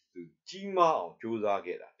မှာသူကြီးမားအောင်ကြိုးစား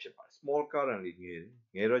ခဲ့တာဖြစ်ပါတယ် small current လေး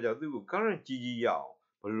ငယ်တော့ကြောင့်သူ့ကို current ကြီးရအောင်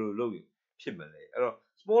ဘယ်လိုလုပ်ရင်ဖြစ်မလဲအဲ့တော့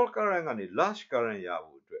small current ကနေ large current ရ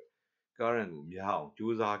ဖို့အတွက် current ကိုများအောင်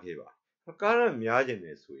ကြိုးစားခဲ့ပါ current များခြင်း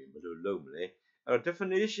နဲ့ဆိုရင်ဘယ်လိုလုပ်မလဲအဲ့တော့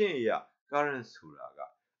definition အရ current ဆိုတာက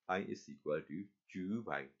I is equal to U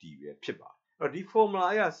by T ပဲဖြစ်ပါတယ်အဲ့တော့ဒီ formula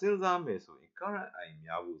အရစဉ်းစားမယ်ဆိုရင် current I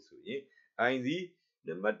များဖို့ဆိုရင် I သည်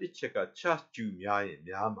နံပါတ်1ချက်က charge ကျူများရင်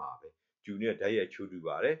များမှာပဲကျူနဲ့ဓာတ်ရိုက်ချိုးတူ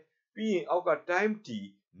ပါတယ်ပြီးရင်အောက်က time t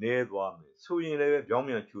နည်းသွားမယ်ဆိုရင်လည်းပြောင်း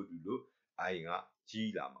ပြန်ချိုးတူလို့ I က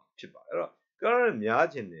ကြီးလာမှာဖြစ်ပါတယ်အဲ့တော့ current များ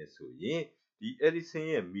ခြင်းတယ်ဆိုရင်ဒီ Edison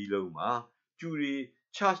ရဲ့မီးလုံးမှာကျူတွေ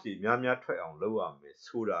charge တွေများများထွက်အောင်လုပ်ရမယ်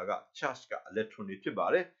ဆိုတာက charge က electron တွေဖြစ်ပါ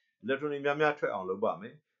တယ် electron တွေများများထွက်အောင်လုပ်ပါမ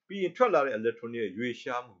ယ်ပြီးရင်ထွက်လာတဲ့ electron တွေရဲ့ရွေ့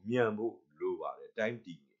ရှားမှုမြန်ဖို့လိုပါတယ် time t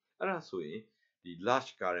အဲ့ဒါဆိုရင်ဒီ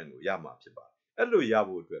large current ကိုရမှာဖြစ်ပါတယ်အဲ့လိုရ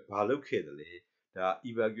ဖို့အတွက်ဘာလုပ်ခဲ့တယ်လဲဒါ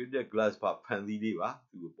evacuated glass ပါဖန်သီးလေးပါ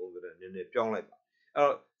သူ့ကိုပုံစံနည်းနည်းပြောင်းလိုက်ပါအဲ့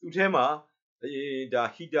တော့သူ့ထဲမှာဒါ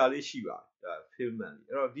heater လေးရှိပါတယ်ဒါ filament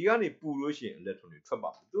လေးအဲ့တော့ဒီကနေပူလို့ရှိရင် electron တွေထွက်ပါ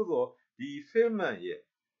မယ်သို့သောဒီ filament ရဲ့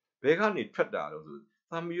ဘယ်ကနေထွက်တာတော့ဆို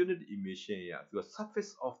thermal emission ရသူက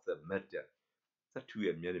surface of the metal သတ္တု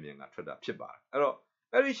ရဲ့မျက်နှာပြင်ကထွက်တာဖြစ်ပါတယ်အဲ့တော့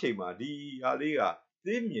အဲ့ဒီအချိန်မှာဒီဟာလေးက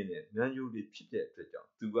သိမြင်တဲ့မြန်ဂျိုလေးဖြစ်တဲ့အတွက်ကြောင့်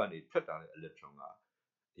သူကနေထွက်တာတဲ့ electron က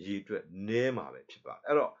အရေးအတွက်နည်းမှာပဲဖြစ်ပါတယ်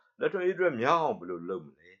အဲ့တော့ electron အရေးအတွက်များအောင်ဘယ်လိုလုပ်မ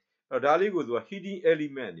လဲအဲ့တော့ဒါလေးကိုသူက heating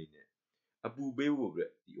element အနေနဲ့အပူပေးဖို့အတွ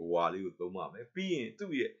က်ဒီအဝါလေးကိုသုံးပါမယ်ပြီးရင်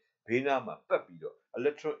သူ့ရဲ့ဘေးနားမှာပတ်ပြီးတော့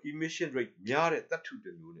electron emission rate များတဲ့သတ္တုတ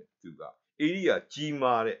စ်မျိုးနဲ့သူက area ကြီး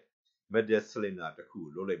မားတဲ့ metal cylinder တစ်ခု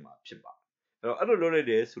ကိုလုပ်လိုက်မှာဖြစ်ပါတယ်အဲ့တော့အဲ့လိုလုပ်လိုက်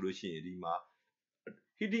တယ်ဆိုလို့ရှိရင်ဒီမှာ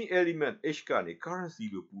heating element H ကနေ current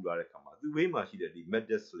လို့ပူလာတဲ့အခါမှာသူ့ဘေးမှာရှိတဲ့ဒီ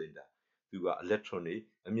metal cylinder သူက electron တွေ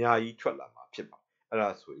အများကြီးထွက်လာမှာဖြစ်ပါတယ်အဲ့ဒါ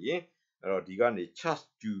ဆိုရင်အဲ့တော့ဒီကနေ charge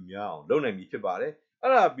ကျူများအောင်လုပ်နိုင်ပြီဖြစ်ပါတယ်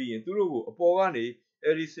အဲ့ဒါပြီးရင်သူတို့ကိုအပေါ်ကနေ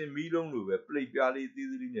Edison မီးလုံးလိုပဲ plate ပြားလေးသေး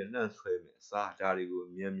သေးလေးနဲ့နှံ့ဆွဲမယ်အစားဒါတွေကို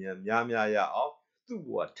မြန်များရအောင်သူ့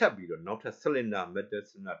ဘောကထပ်ပြီးတော့နောက်ထပ် cylinder metal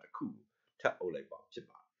cylinder တစ်ခုထပ်အုပ်လိုက်ပါဖြစ်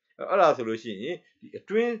ပါတယ်အဲ့ဒါဆိုလို့ရှိရင်ဒီအ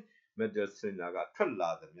တွင်း metal cylinder ကထွက်လာ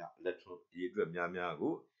သမျှ electron အရေးအတွက်များ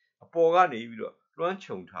ကိုအပေါ်ကနေပြီးတော့လွှမ်း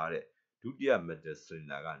ခြုံထားတဲ့ဒုတိယ metal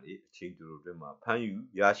cylinder ကနေအချိန်တူအတွင်းမှာဖမ်းယူ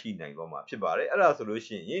ရရှိနိုင်တော့မှာဖြစ်ပါတယ်အဲ့ဒါဆိုလို့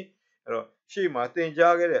ရှိရင်အဲ့တော့ရှေ့မှာသင်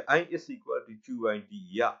ကြားခဲ့တဲ့ I is equal to QID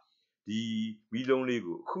ရဒီမီးလုံးလေး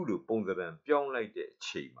ကိုအခုလိုပုံစံပြောင်းလိုက်တဲ့အ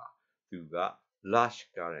ချိန်မှာသူက large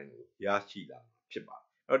current ကိုရရှိလာမှာဖြစ်ပါတယ်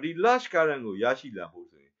အဲ့တော့ဒီ large current ကိုရရှိလာဖို့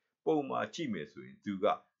ဆိုရင်ပုံမှာကြည့်မယ်ဆိုရင်သူက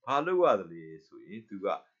ဘာလုပ်ရသလဲဆိုရင်သူက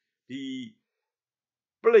ဒီ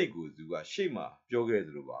plate ကိုသူကရှေ့မှာပြောခဲ့သ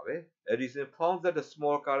လိုပါပဲ Edison found that a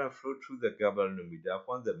small current flowed through the galvanometer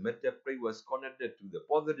when the metal plate was connected to the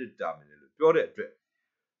positive terminal လို့ပြောတဲ့အတွက်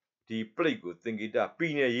ဒီ plate ကိုသင်္ကေတ P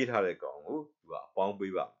နဲ့ရေးထားတဲ့ကောင်ကိုသူကအပေါင်း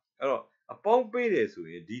ပေးပါအဲ့တော့အပေါင်းပေးတယ်ဆို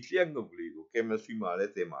ရင်ဒီလျှက်ငုပ်ကလေးကို chemistry မှာလ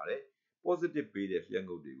ည်းသင်ပါတယ် positive ပေးတဲ့လျှက်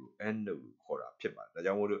ငုပ်တွေကို anode လို့ခေါ်တာဖြစ်ပါတယ်ဒါ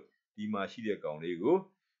ကြောင့်မို့လို့ဒီမှာရှိတဲ့ကောင်လေးကို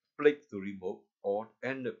plate ဆိုပြီးမို့ or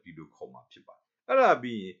anode ဒီလိုခေါ်မှာဖြစ်ပါတယ်အဲ့ဒါ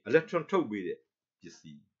ပြီးရင် electron ထုတ်ပေးတဲ့ပစ္စ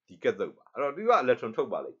ည်းဒီကက်သုတ်ပါအဲ့တော့သူက electron ထုတ်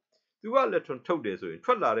ပါလိမ့်သူက electron ထုတ်တယ်ဆိုရင်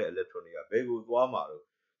ထွက်လာတဲ့ electron တွေကဘယ်ကိုသွားမှာတော့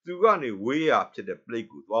သူကနေဝေးရဖြစ်တဲ့ plate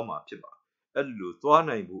ကိုသွားမှာဖြစ်ပါအဲ့လိုသွား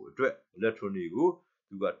နိုင်ဖို့အတွက် electron တွေကို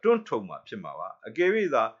သူကတွန်းထုတ်မှာဖြစ်မှာပါအကယ်၍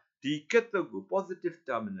သာဒီကက်သုတ်ကို positive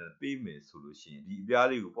terminal ပေးမယ်ဆိုလို့ရှိရင်ဒီအပြား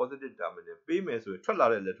လေးကို positive terminal ပေးမယ်ဆိုရင်ထွက်လာ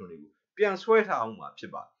တဲ့ electron တွေကိုပြန်ဆွဲထားအောင်မှာဖြ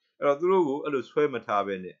စ်ပါအဲ့တော့သူတို့ကိုအဲ့လိုဆွဲမထား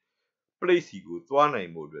ဘဲနဲ့ plate စီကိုသွားနိုင်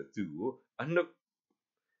ဖို့အတွက်သူ့ကိုအနှုတ်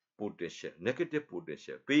potential negative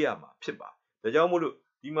potential ပေးရမှာဖြစ်ပါဒါကြောင့်မို့လို့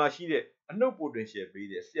ဒီမှာရှိတဲ့အနှုတ် potential ပေး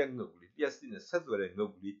တဲ့ဆက်ငုပ်ကလေးပြက်စစ်နဲ့ဆက်သွယ်တဲ့ငု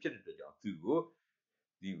ပ်ကလေးဖြစ်တဲ့အတွက်ကြောင့်သူ့ကို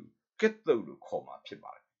ဒီကက်သုတ်လို့ခေါ်မှာဖြစ်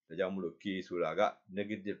ပါတယ်ဒါကြောင့်မို့လို့ K ဆိုတာက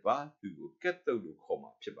negative ပါသူ့ကိုကက်သုတ်လို့ခေါ်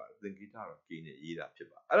မှာဖြစ်ပါတယ်သင်္ကေတတော့ K နဲ့ရေးတာဖြစ်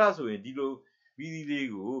ပါအဲ့ဒါဆိုရင်ဒီလိုမီးသီးလေး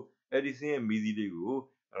ကို Edison ရဲ့မီးသီးလေးကို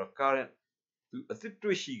current သူအသစ်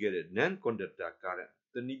တွေ့ရှိခဲ့တဲ့ non conductor current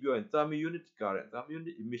တနည်းပြောရင် thermal unit current thermal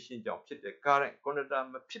unit emission ကြောင့်ဖြစ်တဲ့ current conductor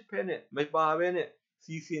မဖြစ်ဘဲနဲ့မပါဘဲနဲ့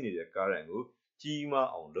စီးဆင်းနေတဲ့ current ကိုကြီးမား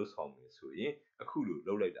အောင်လှုပ်ဆောင်မယ်ဆိုရင်အခုလို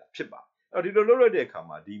လှုပ်လိုက်တာဖြစ်ပါအဲ့ဒီလိုလှုပ်လိုက်တဲ့အခါ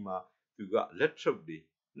မှာဒီမှာသူက electrode တွေ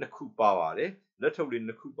နှစ်ခုပါပါတယ် electrode တွေ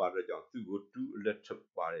နှစ်ခုပါတဲ့ကြောင့်သူ့ကို two electrode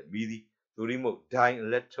ပါတယ်မီးသီးသို့ရင်းမို့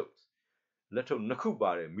dielectrode electrode နှစ်ခု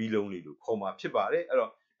ပါတယ်မီးလုံးလေးလို့ခေါ်မှာဖြစ်ပါတယ်အဲ့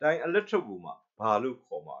တော့ dielectrode ကိုမှဘာလို့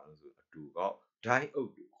ခေါ်မှာလဲဆိုအတူကောက် diode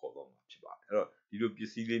လို့ခေါ်တော့မှာဖြစ်ပါတယ်အဲ့တော့ဒီလိုပ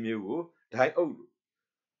စ္စည်းလေးမျိုးကို diode လို့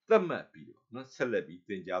သတ်မှတ်ပြီးတော့နော်ဆက်လက်ပြီးသ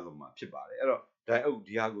င်ကြားသွားမှာဖြစ်ပါတယ်အဲ့တော့ diode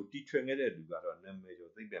ဒီဟာကိုတီထွင်ခဲ့တဲ့လူကတော့နာမည်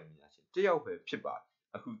ကျော်သိပ္ပံပညာရှင်တယောက်ပဲဖြစ်ပါတယ်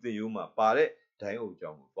အခုသင်ရိုးမှာပါတဲ့ diode အကြော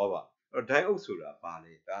င်းကိုသွားပါအဲ့တော့ diode ဆိုတာဘာ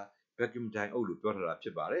လဲဒါ vacuum diode လို့ပြောထားတာဖြ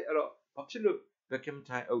စ်ပါတယ်အဲ့တော့ဘာဖြစ်လို့ vacuum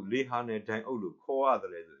diode လေဟာနယ် diode လို့ခေါ်ရ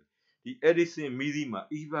တယ်ဆိုရင်ဒီ Edison မီးသီးမှာ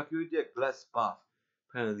evacuated glass bath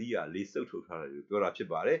ဖန်သီးရာလေစုပ်ထုတ်ထားတယ်လို့ပြောတာဖြစ်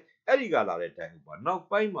ပါတယ်အဲ့ဒီကလာတဲ့ diode ပါနောက်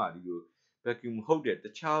ပိုင်းမှာဒီလို vacuum ဟုတ်တဲ့တ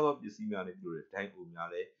ခြားသောပစ္စည်းများနဲ့ပြောတဲ့ diode များ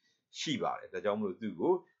လည်းရှိပါတယ်ဒါကြောင့်မလို့သူ့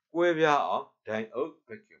ကိုကွဲပြားအောင် diode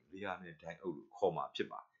vacuum လေဟာနယ် diode လို့ခေါ်မှာဖြစ်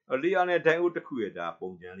ပါတယ်လေဟာနယ် diode တစ်ခုရဲ့ဒါ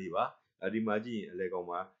ပုံစံလေးပါဒီမှာကြည့်ရင်အလဲကောင်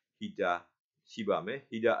မှာ heater ရှိပါမယ်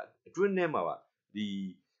heater အတွင်းထဲမှာပါဒီ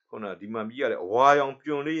ခုနဒီမှာပြရတဲ့အဝါရောင်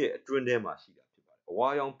ပြွန်လေးရဲ့အတွင်းထဲမှာရှိတာဖြစ်ပါတယ်အဝါ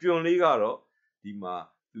ရောင်ပြွန်လေးကတော့ဒီမှာ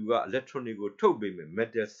သူက electron တွေကိုထုတ်ပေးမယ်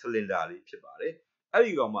metal cylinder လေးဖြစ်ပါတယ်အဲ့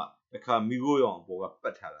ဒီကောင်မှတစ်ခါမိခိုးရောင်ပေါ်ကပ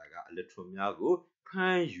တ်ထားတာက electron များကိုဖ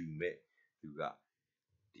မ်းယူမဲ့သူက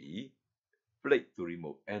ဒီ plate ဆိုရီ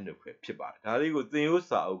မို့ anode ပဲဖြစ်ပါတယ်ဒါလေးကိုသင်ရိုး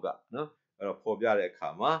စာအုပ်ကနော်အဲ့တော့ပေါ်ပြတဲ့အခါ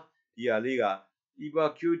မှာဒီဟာလေးက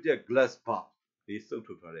evacuated glass bar လေးစုပ်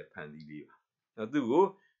ထုတ်ထားတဲ့ဖန်သီးလေးပါသူ့ကို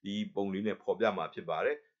ဒီပုံလေးနဲ့ပေါ်ပြမှာဖြစ်ပါတ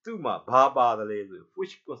ယ်သူ့မှာဘာပါတယ်လဲဆို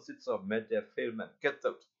which consists of metal filament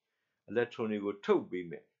cathode electron တွေကိုထုတ်ပေး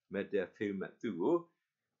မယ် metal filament သူ့ကို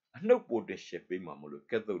အနှုတ် potential ပေးမှာမလို့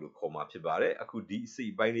cathode လို့ခေါ်မှာဖြစ်ပါတယ်အခုဒီအစိ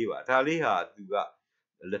အပိုင်းလေးပါဒါလေးဟာသူက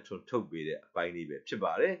electron ထုတ်ပေးတဲ့အပိုင်းလေးပဲဖြစ်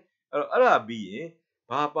ပါတယ်အဲ့ဒါပြီးရင်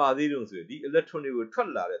ဘာပါသေးလို့ဆိုရင်ဒီ electron တွေကိုထွက်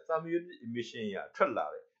လာတဲ့ thermal emission ရထွက်လာ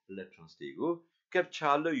တဲ့ electrons တွေကို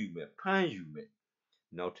capture လုပ်ယူမယ်ဖမ်းယူမယ်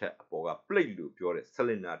နောက်ထပ်အပေါ်က plate လို့ပြောတဲ့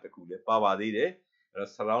cylinder တစ်ခုလည်းပါသေးတယ်အဲ့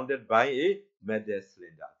တော့ surrounded by a metal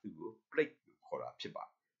cylinder သူ့ကို plate လို့ခေါ်တာဖြစ်ပါတ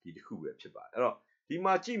ယ်ဒီတစ်ခုပဲဖြစ်ပါတယ်အဲ့တော့ဒီ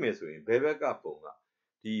မှာကြည့်မယ်ဆိုရင်ဘယ်ဘက်ကပုံက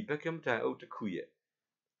ဒီ vacuum diode တစ်ခုရဲ့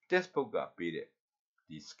textbook ကပေးတဲ့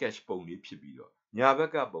ဒီ sketch ပုံလေးဖြစ်ပြီးတော့ညာဘ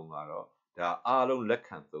က်ကပုံကတော့ဒါအားလုံးလက်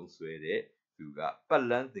ခံသုံးစွဲတဲ့သူကပတ်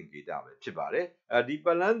လန်းသင်္ကေတပဲဖြစ်ပါတယ်ဒီပ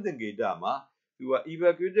တ်လန်းသင်္ကေတမှာသူက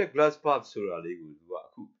evacuated glass part ဆိုတာလေးကိုသူကအ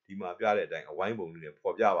ခုဒီမှာပြတဲ့အတိုင်းအဝိုင်းပုံလေးနဲ့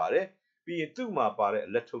ပေါ်ပြပါတယ်ပြီးရင်သူ့မှာပါတဲ့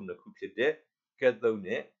electrode နှစ်ခုဖြစ်တဲ့ cathode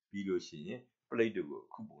နဲ့ပြီးလို့ရှိရင် plate တို့ကိုအ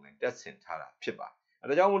ခုပုံနဲ့တက်ဆင်ထားတာဖြစ်ပါတယ်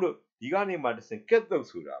ဒါကြောင့်မို့လို့ဒီကနေမှတက်ဆင် cathode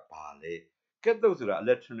ဆိုတာဘာလဲ cathode ဆိုတာ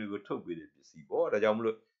electron တွေကိုထုတ်ပေးတဲ့ပစ္စည်းပေါ့ဒါကြောင့်မို့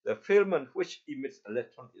လို့ the filament which emits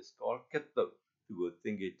electron is called cathode သူကိုသ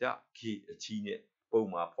င်္ကေတ K အချီးနဲ့ပုံ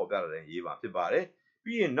မှာပေါ်ပြတဲ့ရေးပါဖြစ်ပါတယ်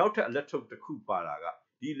ပြီးရင်နောက်ထပ် electrode တစ်ခုပါတာက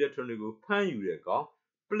ဒီ electron တွေကိုဖမ်းယူတဲ့ကောင်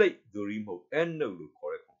plate ဆိုရီမဟုတ် anode လို့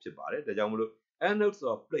ခေါ်တဲ့ကောင်ဖြစ်ပါတယ်ဒါကြောင့်မို့လို့ anodes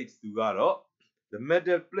or plates သူကတော့ the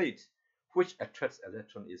metal plate which attracts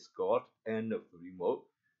electron is called anode ဆိုရီမဟုတ်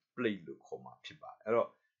plate လို့ခေါ်မှာဖြစ်ပါတယ်အဲ့တော့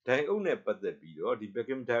diode နဲ့ပတ်သက်ပြီးတော့ဒီ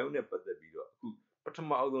vacuum diode နဲ့ပတ်သက်ပြီးတော့အခုပထ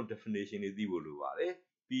မအဆုံး definition လေးသိဖို့လိုပါတယ်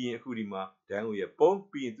ပြီးရင်အခုဒီမှာ diode ရဲ့ပုံ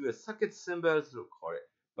ပြီးရင်သူ့ရဲ့ circuit symbols လို့ခေါ်တဲ့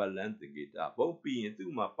ပတ်လန်းသင်္ကေတပုံပြီးရင်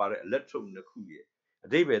သူ့မှာပါတဲ့ electrode နှစ်ခုရဲ့အ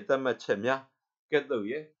ဓိပ္ပာယ်သတ်မှတ်ချက်များ cathode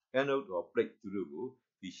ရဲ့ anode or plate သူတို့ကို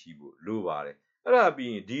သိရှိဖို့လိုပါတယ်အဲ့ဒါ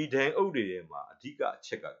ပြီးရင်ဒီ diode တွေထဲမှာအဓိကအချ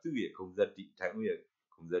က်ကသူ့ရဲ့ဂုဏ်သတ္တိ diode ရဲ့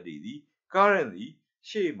ဂုဏ်သတ္တိဒီ current ဒီ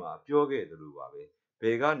ရှေ့မှာပြောခဲ့သလိုပါပဲဘ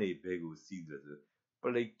ယ်ကနေဘယ်ကိုစီးသလဲဆို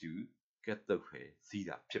plate to cathode ပဲစီး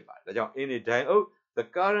တာဖြစ်ပါတယ်ဒါကြောင့် in a diode the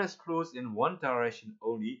current flows in one direction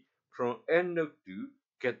only from anode to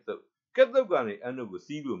cathode cathode ကနေ anode ကို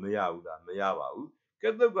စီးလို့မရဘူးလားမရပါဘူး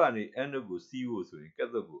cathode ကနေ anode ကိုစီးဖို့ဆိုရင်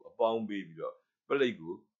cathode ကိုအပေါင်းပေးပြီးတော့ plate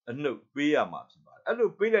ကိုအနှုတ်ပေးရမှာဖြစ်ပါတယ်အဲ့လို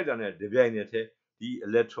ပေးလိုက်တာနဲ့ဒီပြိုင်နဲ့တည်းဒီ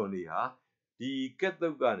electron တွေဟာဒီ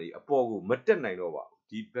cathode ကနေအပေါ်ကိုမတက်နိုင်တော့ပါဘူး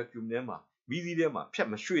ဒီ vacuum ထဲမှာမီးစည်းထဲမှာဖြတ်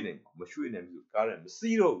မရွှေ့နိုင်ဘူးမရွှေ့နိုင်ဘူး current မ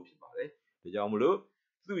စီးတော့ဘူးဖြစ်ပါတယ်ဒါကြောင့်မလို့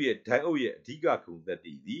သူ့ရဲ့ diode ရဲ့အဓိကဂုဏ်သတ္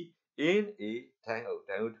တိဒီ in a diode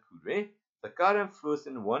တစ်ခုတွင် the current flows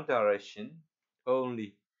in one direction only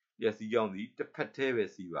ရစီကြောင်းဒီတစ်ဖက်တည်းပဲ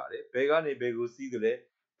စီးပါတယ်ဘယ်ကနေဘယ်ကိုစီးသလဲ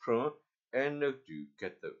from anode to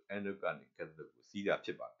cathode anode ကနေ cathode ကိုစီးတာဖြ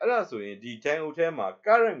စ်ပါတယ်အဲ့ဒါဆိုရင်ဒီ diode ထဲမှာ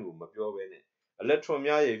current ကိုမပြောဘဲနဲ့ electron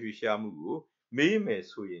များရဲ့ရွှေ့ရှားမှုကိုမေးမယ်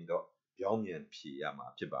ဆိုရင်တော့ပြောင်းပြန်ဖြေရမှာ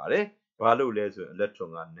ဖြစ်ပါတယ်ဘာလို့လဲဆိုရင် electron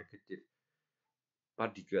က negative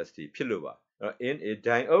particles တွေဖြစ်လို့ပါin a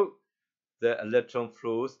diode the electron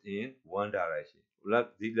flows in one direction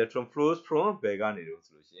the electron flows from ဘယ်ကနေတော့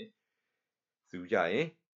ဆိုလို့ရှိရင်သူကြရင်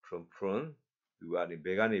from သူကနေဘ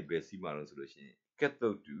ယ်ကနေဘယ်စီးမှာတော့ဆိုလို့ရှိရင်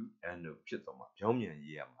cathode to anode ဖြစ်သွားမှာပြောင်းပြန်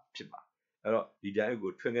ရေးရမှာဖြစ်ပါအဲ့တော့ဒီ diode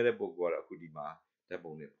ကိုထွင်ခဲ့တဲ့ပုံကတော့အခုဒီမှာဓာတ်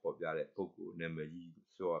ပုံနဲ့ပေါ်ပြတဲ့ပုံကိုနာမည်ကြီး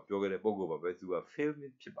ဆိုတော့ပြောခဲ့တဲ့ပုံကိုပါပဲသူက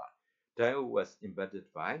filament ဖြစ်ပါတယ် diode was invented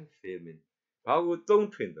by filament ဘာကိုသုံး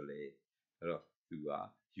ထွင်တယ်လဲအဲ့တော့သူက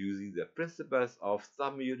using the principles of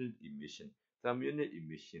thermal emission thermal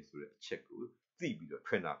emission ဆိုတဲ့အချက်ကိုသိပြီးတော့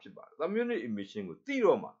ထွင်တာဖြစ်ပါတယ် thermal emission ကိုသိ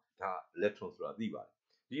တော့မှဒါ electron ဆိုတာသိပါတယ်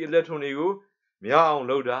ဒီ electron တွေကိုများအောင်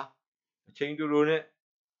လုပ်တာအချိန်တူတူနဲ့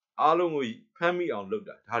အားလုံးကိုဖမ်းမိအောင်လုပ်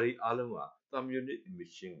တာဒါတွေအားလုံးက thermal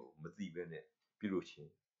emission ကိုမသိဘဲနဲ့ပြုလို့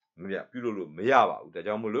လို့မရပါဘူးဒါ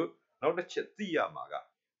ကြောင့်မို့လို့နောက်တစ်ချက်သိရမှာက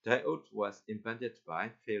diode was invented by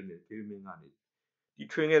filament ကနေဒီ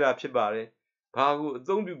ထွင်ခဲ့တာဖြစ်ပါတယ်ဘာကိုအ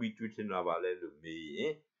သုံးပြုပြီးထွင်တာပါလဲလို့မေးရ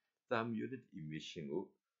င် thermal emission ကို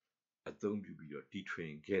အသုံးပြုပြီးတော့တီထွ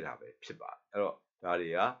င်ခဲ့တာပဲဖြစ်ပါတယ်အဲ့တော့ဒါတွေ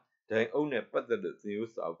က diode နဲ့ပတ်သက်တဲ့သင်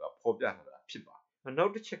ရိုးစာအုပ်ကဖော်ပြထားတာဖြစ်ပါတယ်နော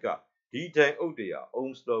က်တစ်ချက်ကဒီ diode တွေက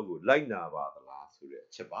Ohm's law ကိုလိုက်နာပါသလားဆိုတဲ့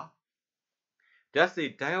အချက်ပါ Does a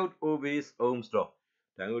diode obeys Ohm's law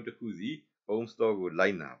diode တစ်ခုစီ Ohm's law ကိုလို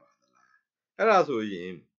က်နာပါသလားအဲ့ဒါဆိုရ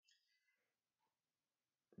င်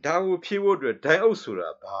ဒါကိုဖြည့်ဖို့အတွက်ဒိုင်အုပ်ဆိုတာ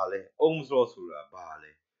ဘာလဲ ohms law ဆိုတာဘာ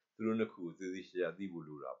လဲသူတို့နှစ်ခုကိုသေသေးချာချာသိဖို့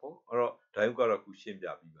လိုတာပေါ့အဲ့တော့ဒိုင်အုပ်ကတော့ခုရှင်းပြ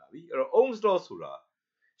ပြီးပါပြီအဲ့တော့ ohms law ဆိုတာ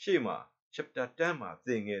ရှေ့မှာ chapter 10မှာသ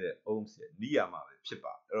င်ခဲ့တဲ့ ohms ရဲ့နိယာမပဲဖြစ်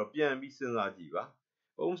ပါအဲ့တော့ပြန်ပြီးစဉ်းစားကြည့်ပါ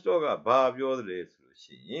ohms law ကဘာပြောသလဲဆိုလို့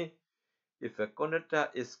ရှိရင် if a conductor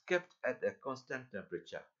is kept at a constant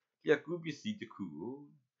temperature လျှက်ကူးပစ္စည်းတစ်ခုကို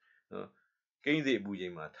ကိန်းစေအပူချိ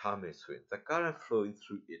န်မှာထားမယ်ဆိုရင် the current flowing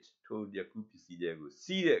through it ထိုလျှက်ကူးပစ္စည်းတွေကို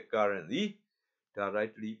စီးတဲ့ current သည်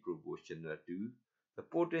directly proportional to the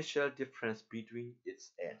potential difference between its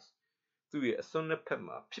ends သူ့ရဲ့အစွန်းနှစ်ဖက်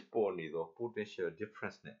မှာဖြစ်ပေါ်နေသော potential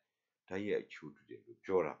difference နဲ့ဓာတ်ရိုက်ချိုးတူတယ်လို့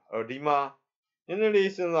ပြောတာအဲ့တော့ဒီမှာနည်းနည်း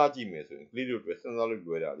လေးစဉ်းစားကြည့်မယ်ဆိုရင်ကလေးတို့အတွက်စဉ်းစားလို့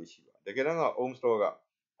လွယ်တာလေးရှိပါတကယ်တော့ ohms law က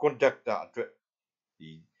conductor အတွက်ဒီ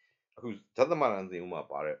အခုဒသမတန်သင်ဦးမှာ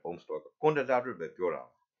ပါတဲ့ ohms law က conductor အတွက်ပဲပြောတာ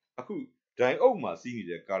အခုဒိုင်အုပ်မှာစီးနေ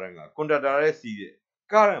တဲ့ current က conductor ရဲ့စီးတဲ့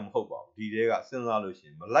current မဟုတ်ပါဘူးဒီတဲကစဉ်းစားလို့ရှိရ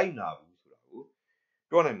င်မလိုက်နာဘူးဆိုတာကို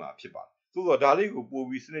ပြောနိုင်မှာဖြစ်ပါတယ်သို့တော့ဒါလေးကိုပို့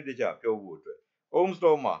ပြီးစနစ်တကျပြောဖို့အတွက် ohms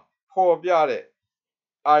law မှာပေါ်ပြတဲ့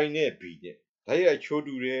I နဲ့ B နဲ့ဓာတ်ရိုက်ချိုး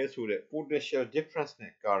တူတယ်ဆိုတဲ့ potential difference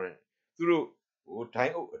နဲ့ current သူတို့ဟိုဒို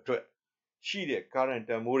င်အုပ်အတွက်ရှိတဲ့ current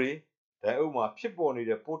တန်ဖိုးတွေဒိုင်အုပ်မှာဖြစ်ပေါ်နေ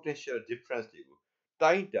တဲ့ potential difference တွေကို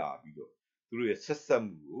တိုင်းတာပြီးတော့သူတို့ရဲ့ဆက်ဆက်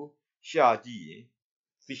မှုကိုရှာကြည့်ရင်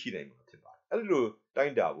သိရှိနိုင်မှာဖြစ်ပါတယ်အဲ့လိုတို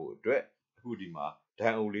င်းတာဖို့အတွက်အခုဒီမှာဒို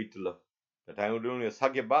င်အုပ်လေးတစ်လုံးဒိုင်အုပ်လုံးရဲ့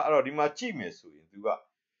circuit ပါအဲ့တော့ဒီမှာကြည့်မယ်ဆိုရင်သူက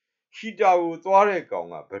heater ကိုသွားတဲ့ကောင်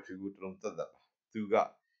က battery ကိုတစ်လုံးသက်သက်ပါသူက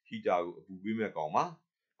heater ကိုအပူပေးမဲ့ကောင်ပါ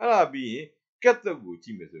အဲ့ဒါပြီးရင် cathode ကိုကြ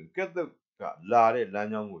ည့်မယ်ဆိုရင် cathode ကလာတဲ့လမ်း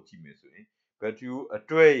ကြောင်းကိုကြည့်မယ်ဆိုရင် battery ကိုအ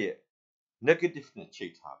တွဲရဲ့ negative နဲ့ချိ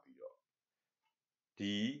တ်ထားပြီးတော့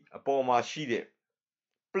ဒီအပေါ်မှာရှိတဲ့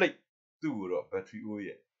plate သူ့ကိုတော့ battery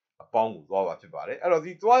ရဲ့အပေါင်းကိုသွားပါဖြစ်ပါတယ်အဲ့တော့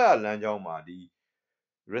ဒီသွားရလမ်းကြောင်းမှာဒီ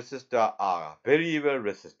resistor R variable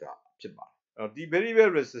resistor ဖြစ်ပါတယ်အဲ့တော့ဒီ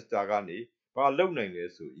variable resistor ကနေဘာလုပ်နိုင်လဲ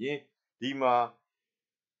ဆိုရင်ဒီမှာ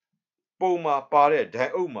ပုံမှာပါတဲ့ဒို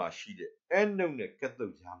င်အုပ်မှာရှိတဲ့ anode နဲ့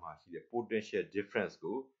cathode ကြားမှာရှိတဲ့ potential difference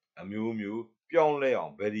ကိုအမျိုးမျိုးပြောင်းလဲအော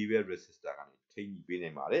င် variable resistor ကနေထိန်းညှိပေး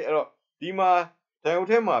နိုင်ပါတယ်အဲ့တော့ဒီမှာဒိုင်အုပ်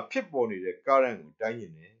ထဲမှာဖြစ်ပေါ်နေတဲ့ current ကိုတိုင်းနေ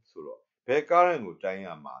တယ်ဆိုတော့ဘယ် current ကိုတိုင်းရ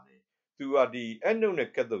မှာလဲသူကဒီ anode နဲ့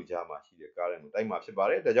cathode ကြားမှာရှိတဲ့ current ကိုတိုင်းမှာဖြစ်ပါ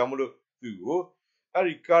တယ်ဒါကြောင့်မလို့သူ့ကိုအဲ့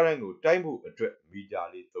ဒီ current ကိုတိုင်းဖို့အတွက်မီတာ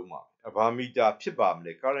လေးသုံးပါမယ်ဘာမီတာဖြစ်ပါမ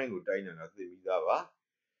လဲ current ကိုတိုင်းတာကသိပြီးသားပါ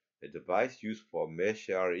the device used for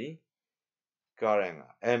measuring current က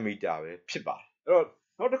ammeter ပဲဖြစ်ပါတယ်အဲ့တော့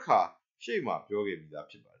နောက်တစ်ခါရှေ့မှာပြောခဲ့ပြီးသား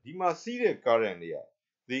ဖြစ်ပါတယ်ဒီမှာစီးတဲ့ current တွေက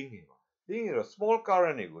သေးငယ်ပါသေးငယ်တော့ small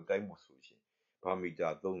current တွေကိုတိုင်းဖို့ဆိုရှင်ဘာမီတာ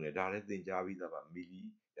သုံးတယ်ဒါလည်းသင်ကြားပြီးသားပါ milli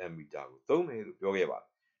ammeter ကိုသုံးတယ်လို့ပြောခဲ့ပါတ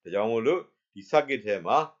ယ်ဒါကြောင့်မို့လို့ဒီ circuit ထဲ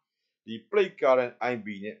မှာဒီ plate current IB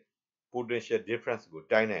နဲ့ potential difference ကို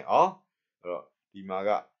တိုင်းနိုင်အောင်အဲ့တော့ဒီမှာက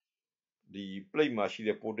ဒီ plate မှာရှိ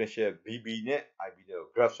တဲ့ potential BB နဲ့ IB နဲ့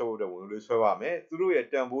graph ဆွဲဖို့အတွက်ဝင်လို့ဆွဲပါမယ်သူတို့ရဲ့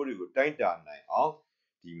တန်ဖိုးတွေကိုတိုင်းတာနိုင်အောင်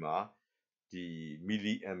ဒီမှာဒီ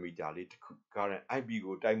milli ammeter လေးတစ်ခု current IB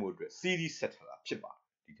ကိုတိုင်းဖို့အတွက် series ဆက်ထားတာဖြစ်ပါတယ်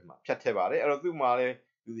ဒီထဲမှာဖြတ်ထည့်ပါတယ်အဲ့တော့သူ့မှာလည်း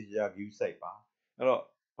သူစီရာ view site ပါအဲ့တော့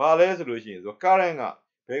ဘာလဲဆိုလို့ရှိရင်ဆို current က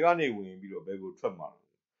ဘယ်ကနေဝင်ပြီးတော့ဘယ်ကိုထွက်မှာလဲ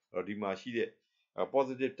အဲ့တော့ဒီမှာရှိတဲ့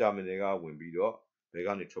positive terminal ကဝင်ပြီးတော့ဘယ်က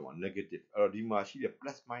နေထွက်မှာ negative အဲ့တော့ဒီမှာရှိတဲ့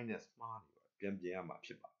plus minus မှားနေပါပြန်ပြင်ရမှာဖြ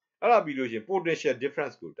စ်ပါတယ်အဲ့ဒါပြီးလို့ရှိရင် potential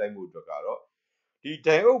difference ကိုတိုင်းဖို့အတွက်ကတော့ဒီ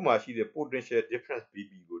ဒိုင်အုပ်မှာရှိတဲ့ potential difference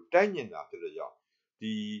BB ကိုတိုင်းညင်တာဖြစ်တဲ့ကြောင့်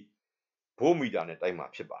ဒီဗို့မီတာနဲ့တိုင်းမှာ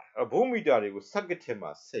ဖြစ်ပါတယ်အဲ့တော့ဗို့မီတာတွေကို circuit ထဲ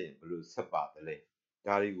မှာဆက်ရင်ဘယ်လိုဆက်ပါသလဲ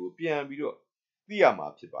ဒါတွေကိုပြန်ပြီးတော့သိရမှာ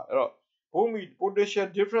ဖြစ်ပါတယ်အဲ့တော့ဗို့မီ potential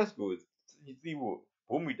difference ကိုသိဖို့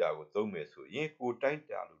ဗို့မီတာကိုသုံးမယ်ဆိုရင်ကိုတိုင်း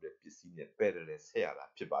တာလို့တဲ့ပစ္စည်းနဲ့ parallel ဆက်ရတာ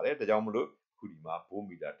ဖြစ်ပါတယ်ဒါကြောင့်မလို့ခုဒီမှာဗို့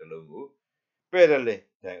မီတာတစ်လုံးကို parallel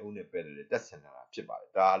ဒိုင်အုပ်နဲ့ parallel တက်ဆင်တာဖြစ်ပါတ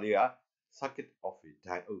ယ်ဒါလေးက circuit of a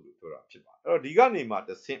diode လို့ပြောတာဖြစ်ပါတယ်အဲ့တော့ဒီကနေမှတ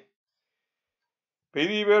စ်ဆင့်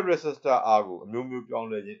variable resistor R ကိုအမျိုးမျိုးပြောင်း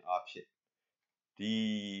လဲခြင်းအဖြစ်ဒီ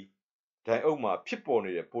ဒိုင်အုပ်မှာဖြစ်ပေါ်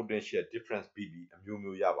နေတဲ့ potential difference BB အမျိုး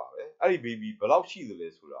မျိုးရပါပဲအဲ့ဒီ BB ဘယ်လောက်ရှိသလဲ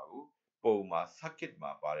ဆိုတာကိုပုံမှာ circuit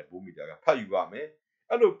မှာပါတဲ့ voltmeter ကဖတ်ယူပါမယ်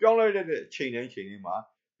အဲ့လိုပြောင်းလဲတဲ့အချိန်တိုင်းမှာ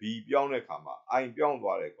B ပြောင်းတဲ့အခါမှာ I ပြောင်း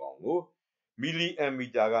သွားတဲ့ကောင်ကို milli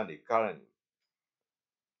ammeter ကနေ current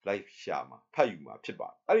လိုက်ရှာမှာဖတ်ယူမှာဖြစ်ပါ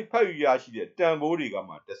တယ်အဲ့ဒီဖတ်ယူရရှိတဲ့တန်ဖိုးတွေက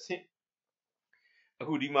မှတစ်ဆင့်အ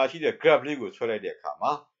ခုဒီမှာရှိတဲ့ graph လေးကိုဆွဲလိုက်တဲ့အခါ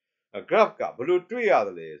မှာ graph ကဘယ်လိုတွေ့ရသ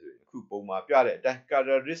လဲဆိုရင်အခုပုံမှာပြတဲ့အတိုင်း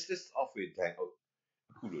characteristics of a diode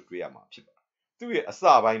အခုလိုတွေ့ရမှာဖြစ်ပါတယ်သူ့ရဲ့အစ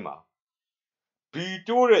ပိုင်းမှာ B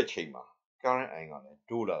တိုးတဲ့ချိန်မှာ current I ကလည်း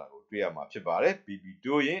တိုးလာတာကိုတွေ့ရမှာဖြစ်ပါတယ် BB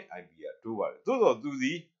တိုးရင် IB ကတိုးပါတယ်သို့တော့သူ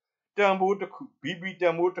စီတန်ဖိုးတစ်ခု BB တ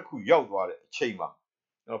န်ဖိုးတစ်ခုရောက်သွားတဲ့အချိန်မှာ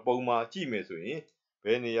ပုံမှာကြည့်မယ်ဆိုရင်ဘ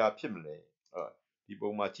ယ်နေရာဖြစ်မလဲဒီ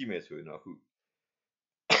ပုံမှာကြည့်မယ်ဆိုရင်တော့အခု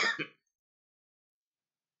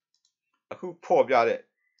အခုဖော်ပြတဲ့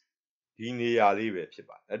ဒီနေရာလေးပဲဖြစ်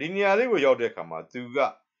ပါတယ်ဒီနေရာလေးကိုရောက်တဲ့အခါမှာသူက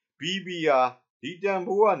BB ဟာဒီတန်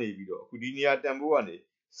ဖိုးကနေပြီးတော့အခုဒီနေရာတန်ဖိုးကနေ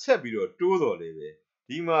ဆက်ပြီးတော့တိုးတော်လေပဲ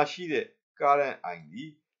ဒီမှာရှိတဲ့ current I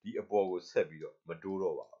ဒီအပေါ်ကိုဆက်ပြီးတော့မတိုး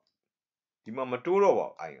တော့ပါဘူးဒီမှာမတိုးတော့ပါ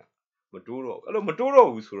ဘူး I ကမတိုးတော့အဲ့လိုမတိုးတော့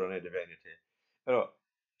ဘူးဆိုတာနဲ့တပြိုင်နက်တည်းအဲ့တော့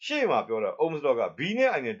ရှေ့မှာပြောတာ Ohm's law က B နဲ့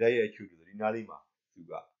I နဲ့ဓာတ်ရိုက်ချူတယ်ဒီနားလေးမှာသူ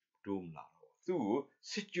ကတိုးမလာတော့သူ့ကို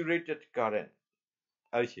saturated current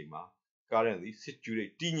အဲ့ဒီအချိန်မှာ current သည်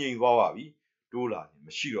saturate တည်ငြိမ်သွားပါပြီတိုးလာခြင်းမ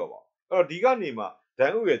ရှိတော့ပါဘူးအဲ့တော့ဒီကနေမှဓာ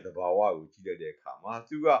တ်ဥရဲ့သဘာဝကိုကြည့်လိုက်တဲ့အခါမှာ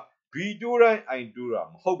သူက B တိုးတိုင်း I တိုးတာ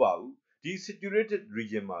မဟုတ်ပါဘူးဒီ saturated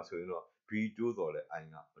region မှာဆိုရင်တော့ B တိုးတော်လဲ I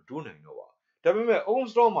ကမတိုးနိုင်တော့ပါဘူးဒါပေမဲ့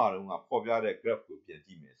Ohm's law မှာတော့ဖော်ပြတဲ့ graph ကိုပြန်ကြ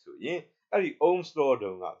ည့်မယ်ဆိုရင်အဲ့ဒီ Ohm's law တု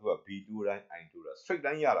န်းကသူက B တိုးတိုင်း I တိုးတာ straight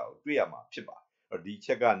line ရတာကိုတွေ့ရမှာဖြစ်ပါတယ်အဲ့တော့ဒီချ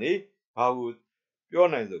က်ကနေဘာကိုပြော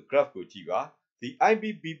နိုင်ဆို graph ကိုကြည့်ပါ the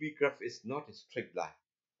IB-BB graph is not a straight line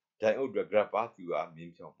ဒိုင်အုပ်အတွက် graph ပါသူကမြ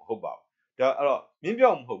င်းပြောင်းမဟုတ်ပါဘူးဒါအဲ့တော့မြင်း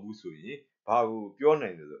ပြောင်းမဟုတ်ဘူးဆိုရင်ဘာကိုပြောနို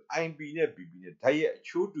င်လဲဆို IB နဲ့ BB နဲ့ဓာတ်ရဲ့အ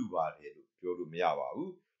ချိုးတူပါတယ်လို့ပြောလို့မရပါ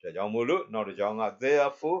ဘူးဒါကြောင့်မို့လို့နောက်တစ်ကြောင်းက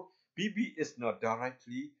therefore BB is not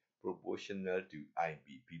directly proportional to IB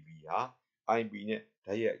BB ဟာ IB နဲ့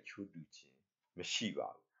ဓာတ်ရဲ့အချိုးတူခြင်းမရှိပါ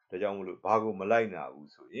ဘူးဒါကြောင့်မို့လို့ဘာကိုမလိုက်နာ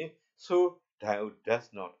ဘူးဆိုရင် so diode does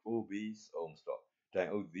not obey Ohm's law ဒိုင်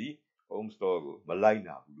အုပ်သည် Ohm's law ကိုမလိုက်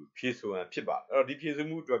နာဘူးလို့ဖြေဆိုရန်ဖြစ်ပါတယ်အဲ့တော့ဒီဖြေဆို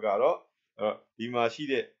မှုအတွက်ကတော့ဒီမှာရှိ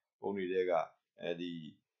တဲ့ပုံတွေတွေကဒီ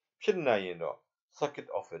ဖြစ်နိုင်ရင်တော့ circuit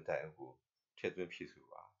of a diode ကိုထည့်သွင်းဖြေဆို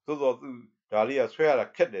ပါသို့တော့သူဒါလေးကဆွဲရတာ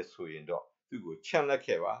ခက်တယ်ဆိုရင်တော့သူ့ကိုချန်လက်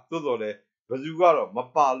ခဲ့ပါသို့တော့လည်းဘယ်သူကတော့မ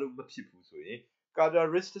ပါလို့မဖြစ်ဘူးဆိုရင်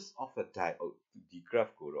characteristics of a diode ဒီ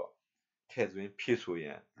graph ကိုတော့ထည့်သွင်းဖြေဆိုရ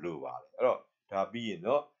န်လိုပါတယ်အဲ့တော့ဒါပြီးရင်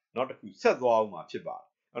တော့နောက်တစ်ခုဆက်သွားအောင်မှာဖြစ်ပါ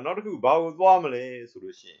တယ်နောက်တစ်ခုဘာကိုသွားမလဲဆို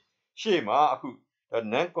လို့ရှိရင်ရှေ့မှာအခု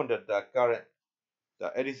non conductor current ဒါ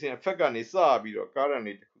Edison effect ကနေစပြီးတော့ current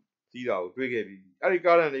လေးတစ်ခုကြီးတာကိုတွေ့ခဲ့ပြီးအဲ့ဒီ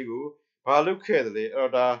current လေးကိုဘာလုပ်ခဲ့တယ်လဲအဲ့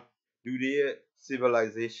တော့ဒါလူတွေရဲ့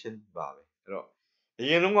civilization ပါပဲအဲ့တော့အ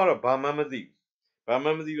ရင်တော့ကတော့ဘာမှမသိ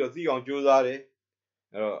တော့သိအောင်ကြိုးစားတယ်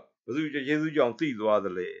အဲ့တော့ဘယ်သူယေရှုကြောင့်သိသွားတ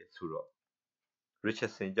ယ်လဲဆိုတော့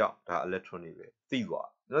Richardson ကြောင့်ဒါ electron တွေပဲသိသွား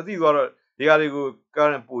တော့ဒီဟာတွေကို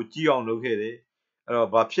current ပိုကြီးအောင်လုပ်ခဲ့တယ်အဲ့တော့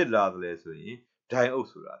ဘာဖြစ်လာတယ်လဲဆိုရင် diode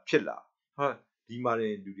ဆိုတာဖြစ်လာဟာဒီမှာနေ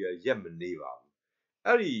လူတွေကရက်မနေပါဘူး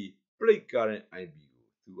အဲ့ဒီ plate current IB ကို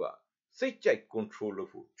သူကစိတ်ကြိုက် control လုပ်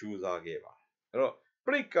ဖို့ကြိုးစားခဲ့ပါအဲ့တော့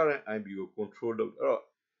plate current IB ကို control လုပ်အဲ့တော့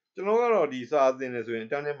ကျွန်တော်ကတော့ဒီစာအသင်နေဆိုရင်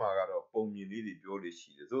internet မှာကတော့ပုံမြင်လေးတွေပြောလို့ရှိ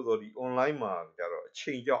တယ်သို့သော်ဒီ online မှာကျတော့အ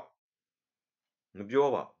ချိန်ကြောက်မပြော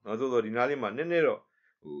ပါဘူးသို့သော်ဒီနားလေးမှာနည်းနည်းတော့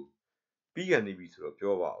ပြီးကန်နေပြီဆိုတော့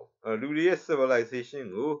ပြောပါဦးလူတွေရဲ့ civilization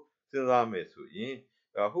ကိုစဉ်းစားမယ်ဆိုရင်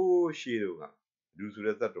ဟိုးရှေးတုန်းကလူဆို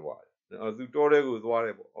တဲ့သတ္တဝါသူတောထဲကိုသွားတ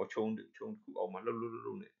ယ်ပေါ့ခြုံတစ်ခုအောက်မှာလှုပ်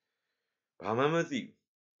နေဘာမှမ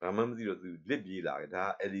သိတော့သူလစ်ပြေးလာတယ်ဒါ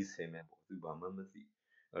Edison ပဲပေါ့သူဘာမှမသိ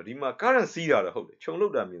ဒီမှာ current စီးတာတော့ဟုတ်တယ်ခြုံလော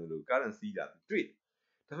က်တာမြင်လို့ current စီးတာတွေ့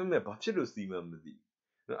ဒါပေမဲ့ဘာဖြစ်လို့စီးမှမသိ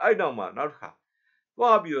အဲ့တော့မှနောက်တစ်ခါ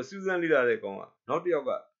သွားပြီးတော့စူးစမ်းလေ့လာတဲ့ကောင်ကနောက်တစ်ယောက်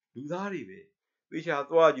ကလူသားတွေပဲသေချာ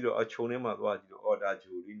သွားကြည့်တော့အခြုံထဲမှာသွားကြည့်တော့ဒါ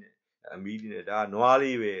ဂျိုလေးနဲ့အမီးလေးနဲ့ဒါနွား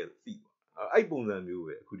လေးပဲသိအဲ့ပုံစံမျိုး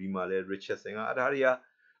ပဲအခုဒီမှာလဲ Richardson ကဒါတွေက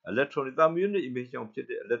electron တွေ thermodynamic image ကြောင့်ဖြစ်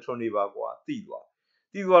တဲ့ electron တွေပါကွာသိသွား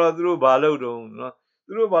တော့သူတို့ဘာလုပ်တုံးနော်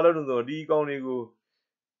သူတို့ဘာလုပ်တုံးဆိုတော့ဒီကောင်တွေကို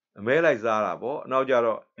အမဲလိုက်စားတာပေါ့နောက်ကြ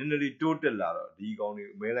တော့နည်းနည်းလေးတိုးတက်လာတော့ဒီကောင်တွေ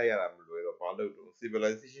အမဲလိုက်ရတာမလွယ်တော့ဘာလုပ်တုံး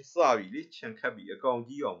civilization စပြီလေခြံခတ်ပြီးအကောင်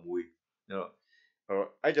ကြီးအောင်မွေး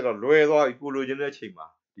အဲ့ကြတော့လွယ်သွားပြီကိုလိုချင်တဲ့အချိန်မှာ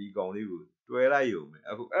ဒီကောင်လေးကိုတွဲလိုက်ရုံပဲ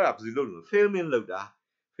အခုအဲ့ဒါဘယ်လိုလုပ်လို့ filming လုပ်တာ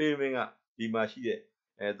filming ကဒီမှာရှိတဲ့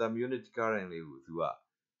thermodynamic current လေးကိုသူက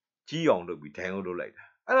ကြီးအောင်လုပ်ပြီးဒိုင်အောင်လုပ်လိုက်တာ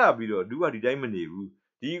အဲ့ဒါပြီးတော့သူကဒီတိုင်းမနေဘူး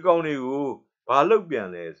ဒီကောင်တွေကိုဘာလုပ်ပြန်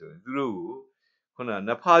လဲဆိုရင်သူတို့ကိုခုနန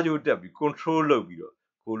ဖားကြိုးတက်ပြီး control လုပ်ပြီးတော့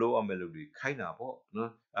ကိုလုံးအောင်မဲ့လုပ်ပြီးခိုင်းတာပေါ့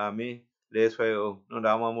နော်မင်းလဲဆွဲအောင်နော်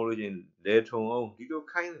ဒါမှမဟုတ်လို့ချင်းလဲထုံအောင်ဒီလို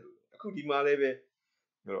ခိုင်းတယ်အခုဒီမှာလည်းပဲ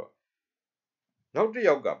အဲ့တော့နောက်တစ်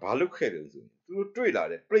ယောက်ကဘာလုပ်ခဲ့တယ်ဆိုရင်သူတို့တွေ့လာ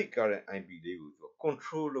တဲ့ plate current IB လေးကိုသူ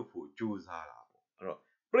control လုပ်ဖို့ကြိုးစားတာပေါ့အဲ့တော့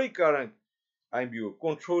plate current IB ကို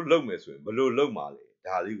control လုပ်မယ်ဆိုရင်ဘယ်လိုလုပ်မှာလဲ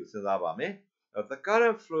ဒါလေးကိုစဉ်းစားပါမယ် the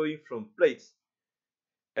current flowing from plates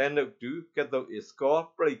anode to cathode is called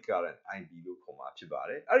plate current IB လို့ခေါ်မှာဖြစ်ပါ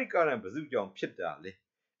တယ်အဲ့ဒီ current ဘယ်သူကြောင့်ဖြစ်တာလဲ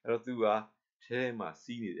အဲ့တော့သူကထဲမှာ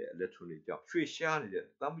စီးနေတဲ့ electron တွေကြောင့်ရွှေ့ရှားနေတဲ့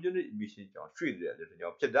thermodynamic emission ကြောင့်ရွှေ့နေတဲ့ electron ကြော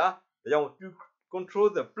င့်ဖြစ်တာဒါကြောင့် to control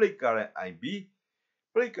the plate current IB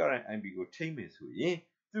plate current IB ကိုထိန်းမယ်ဆိုရင်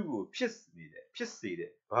သူ့ကိုဖြစ်စေ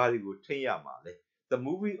တဲ့ဘာတွေကိုထိန်းရမှာလဲ the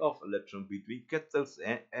moving of electron between cathodes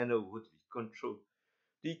and anode would be controlled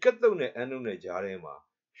ဒီ cathode နဲ့ anode နဲ့ကြားထဲမှာ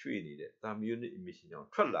ရွှေ့နေတဲ့ thermodynamic emission ကြောင့်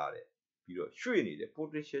ထွက်လာတဲ့ B ပြီးတော့ရွှေ့နေတဲ့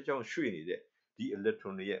potential ကြောင့်ရွှေ့နေတဲ့ဒီ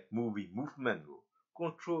electron တွေရဲ့ movement ကို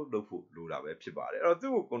control လုပ်ဖို့လိုတာပဲဖြစ်ပါတယ်အဲ့တော့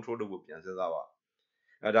သူ့ကို control လုပ်ဖို့ပြန်စဉ်းစားပါ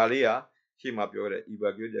ဒါလေးကရှေ့မှာပြောတဲ့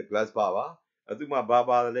evacuated glass bar ပါသူ့မှာဘာ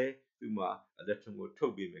ပါတယ်လဲသူ့မှာ electron ကိုထု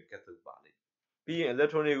တ်ပေးမယ် cathode ပါလေပြီးရင်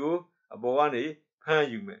electron တွေကိုအပေါ်ကနေဖမ်း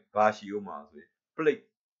ယူမယ်ဘာရှိအောင်မှာဆိုရင် plate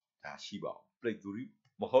ဒါရှိပါအောင် plate သူ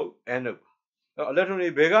မဟုတ် anode ပါအဲ့ electron တွေ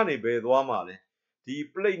ဘယ်ကနေဘယ်သွားမှာလဲဒီ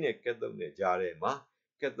plate နဲ့ cathode နဲ့ကြားထဲမှာ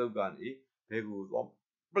cathode ကနေဘယ်ကိုသွား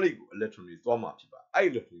plate ကို electron တွေသွားမှာဖြစ်ပါအဲ့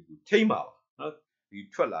electron ကိုထိမ့်ပါပါနော်ဒီ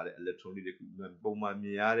ထွက်လာတဲ့ electron တွေတခုပုံမှန်မြ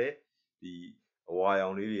င်ရတဲ့ဒီအဝါရော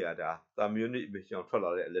င်လေးတွေကဒါ thermionic emission ထွက်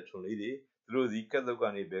လာတဲ့ electron လေးတွေသူတို့ဒီ cathode က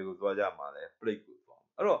နေဘယ်ကိုသွားကြမှာလဲ plate ကိုသွား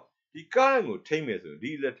အဲ့တော့ဒီ current ကိုထိမ့်မယ်ဆိုရင်ဒီ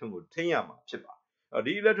electron ကိုထိမ့်ရမှာဖြစ်ပါအဲ့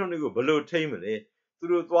ဒီ electron တွေကိုဘယ်လိုထိမ့်မလဲသူ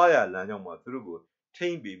တို့သွားရလမ်းကြောင်းမှာသူတို့ကိုထိ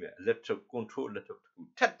မ့်ပေးမယ် electrode control electrode တခု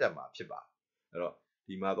ထပ်တက်မှာဖြစ်ပါအဲ့တော့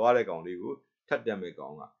ဒီမှာသွားတဲ့ကောင်လေးကိုထပ်တက်မဲ့ကော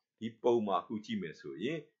င်ကဒီပုံမှာအခုကြည့်မယ်ဆိုရ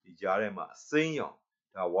င်ဒီကြားထဲမှာအစိမ်းရောင်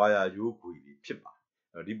ဒါဝါယာရိုးခွေလေးဖြစ်ပါ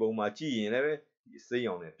အဲ့ဒီပုံမှာကြည့်ရင်လည်းဒီအစိမ်း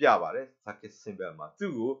ရောင်နဲ့ပြပါတယ် circuit symbol မှာ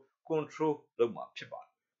သူ့ကို control လုပ်မှာဖြစ်ပါတ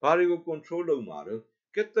ယ်ဘာတွေကို control လုပ်မှာတော့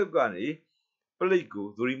cathode ကနေ plate ကို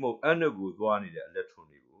သို့မဟုတ် anode ကိုသွားနေတဲ့ electron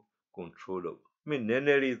တွေကို control လုပ်နည်းန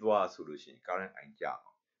ည်းလေးသွားဆိုလို့ရှိရင် current I ကျအော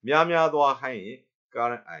င်များသွားခိုင်းရင်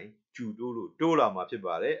current I ကျူတိုးလို့တိုးလာမှာဖြစ်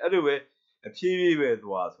ပါတယ်အဲ့လိုပဲအဖြည်းဖြည်းပဲ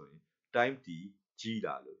သွားဆိုရင် time t ကြီး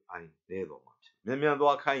လာလို့ I နည်းသွားမှာဖြစ်မြန်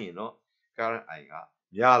သွားခိုင်းရင်တော့ current I က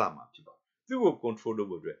များလာမှာဖြစ်ပါတယ်သူ့ကို control လုပ်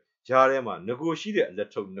ဖို့အတွက်ကြားထဲမှာငကိုရှိတဲ့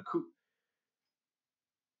electrode နှစ်ခု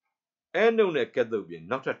anode နဲ့ cathode ပြင်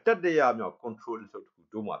နောက်ထပ်တတိယမြောက် control electrode တစ်ခု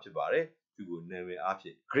တိုးမှာဖြစ်ပါတယ်သူ့ကိုနာမည်အားဖြ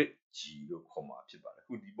င့် grid G လို့ခေါ်မှာဖြစ်ပါတယ်အ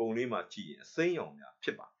ခုဒီပုံလေးမှာကြည့်ရင်အစိမ်းရောင်များဖြ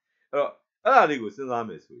စ်ပါတယ်အဲ့တော့အဲ့ဒါလေးကိုစဉ်းစားမ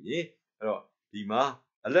ယ်ဆိုရင်အဲ့တော့ဒီမှာ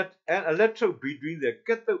an electrode between the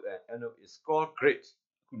cathode and anode is called grid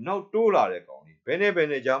အခုနောက်တိုးလာတဲ့ကောင်လေးဘယ်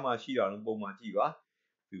နဲ့ကြားမှာရှိတာလဲပုံမှန်ကြည့်ပါ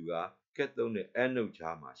သူက cathode နဲ့ anode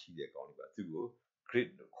ကြားမှာရှိတဲ့ကောင်လေးပါသူ့ကို grid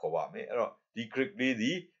လို့ခေါ်ပါမယ်အဲ့တော့ဒီ grid လေး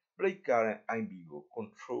ဒီ plate current IB ကို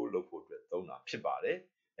control လုပ်ဖို့အတွက်သုံးတာဖြစ်ပါတယ်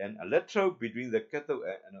an electrode between the cathode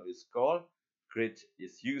and anode is called grid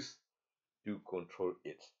is used to control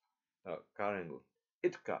it current ကို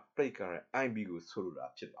it က plate current IB ကိုဆိုလိုတာ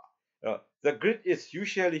ဖြစ်ပါအဲ့တော့ the grid is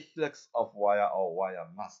usually helix of wire or wire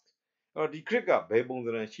mask အဲ့တော့ဒီ grid ကဘယ်ပုံ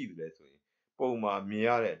စံရှိသလဲဆိုရင်ပုံမှာမြင်ရ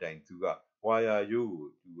တဲ့အတိုင်းသူက wire ရိုးကို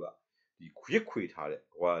သူကဒီခွေခွေထားတဲ့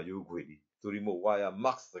wire ရိုးခွေလေးသို့မဟုတ် wire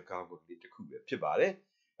mask စကားခွေလေးတစ်ခုပဲဖြစ်ပါတယ်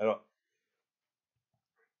အဲ့တော့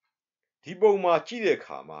ဒီပုံမှာကြည့်တဲ့အ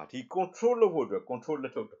ခါမှာဒီ control လုပ်ဖို့အတွက် control လ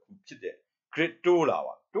က်ထုတ်တစ်ခုဖြစ်တဲ့ grid တိုးလာ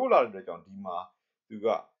တဲ့အတွက်ကြောင့်ဒီမှာသူက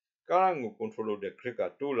current ကို control လုပ်တဲ့ grid က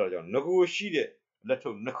တိုးလာတဲ့ကြောင့်ငကိုရှိတဲ့လက်ထု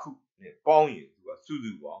တ်နှစ်ခုနဲ့ပေါင်းရင်သူကစု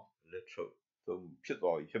စုပေါင်း electrode သုံးခုဖြစ်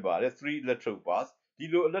သွားပြီဖြစ်ပါတယ်3 electrode bars ဒီ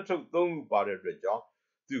လို electrode သုံးခုပါတဲ့အတွက်ကြောင့်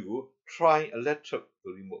သူ့ကို tri electrode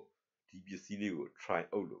ဆိုပြီးမို့ဒီပစ္စည်းလေးကို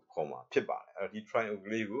triode လို့ခေါ်မှာဖြစ်ပါတယ်အဲ့တော့ဒီ triode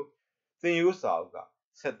လေးကိုသင်ရိုးစာအုပ်က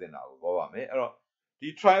ဆက်တင်တာကိုပြောပါမယ်အဲ့တော့ဒီ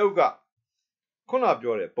triode ကခုန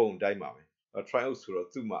ပြောတဲ့ပုံတိုင်းပါပဲ triode ဆိုတော့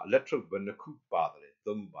သူ့မှာ electrode ဘယ်နှခုပါတယ်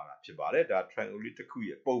သုံးခုပါတာဖြစ်ပါတယ်ဒါ triode လေးတစ်ခု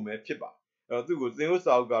ရဲ့ပုံပဲဖြစ်ပါတယ်အဲ့တော့သူ့ကိုသင်ရိုး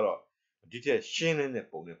စာအုပ်ကတော့ဒီထက်ရှင်းလင်းတဲ့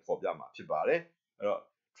ပုံနဲ့ပေါ်ပြမှာဖြစ်ပါတယ်အဲ့တော့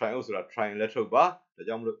triode ဆိုတာ tri electrode ပါဒါ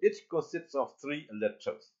ကြောင့်မလို့ it consists of 3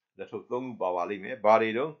 electrodes လက်ထုတ်သုံးခုပါလိမ့်မယ်ဘာတွေ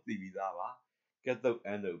တော့သိပြီးသားပါ cathode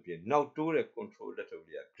anode ပြင်နောက်တိုးတဲ့ control လက်ထုတ်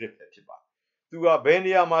တွေက grid ပဲဖြစ်ပါတယ်သူကဘယ်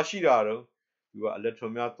နေရာမှာရှိတာတော့သူက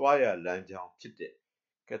electron များသွားရလမ်းကြောင်းဖြစ်တဲ့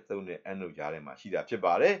cathode နဲ့ anode ကြားထဲမှာရှိတာဖြစ်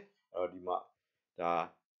ပါတယ်အဲ့တော့ဒီမှာဒါ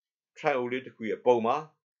triode လေးတစ်ခုရဲ့ပုံမှာ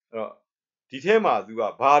အဲ့တော့ဒီထဲမှာသူက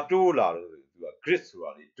ဘာတိုးလာလို့သူက grid ဆိုတာ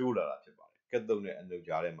လေးတိုးလာတာဖြစ်ပါတယ် cathode နဲ့ anode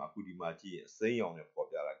ကြားထဲမှာအခုဒီမှာကြည့်ရင်အစိမ်းရောင်နဲ့ပေါ်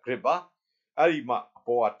ပြတာ grid ပါအဲ့ဒီမှာအ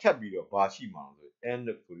ပေါ်ကထပ်ပြီးတော့ဘာရှိမှာလဲဆို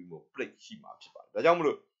anode ဆိုပြီးမို့ plate ရှိမှာဖြစ်ပါတယ်ဒါကြောင့်မ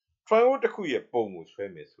လို့ triode တစ်ခုရဲ့ပုံကိုဆွဲ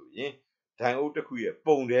မယ်ဆိုရင် diode တစ်ခုရဲ့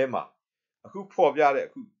ပုံထဲမှာအခုဖော်ပြတဲ့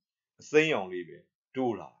အခုအစိမ်းရောင်လေးပဲ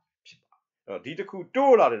တိုးလာဖြစ်ပါတယ်အဲ့တော့ဒီတစ်ခု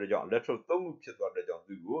တိုးလာတဲ့အတွက်ကြောင့် electrode သုံးခုဖြစ်သွားတဲ့ကြောင့်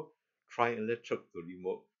သူကို tri electrode ဆိုပြီး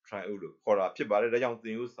မို့ triode လို့ခေါ်တာဖြစ်ပါတယ်ဒါကြောင့်သ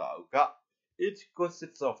င်ရိုးစာအုပ်က it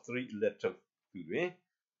consists of 3 electrodes သူတွင်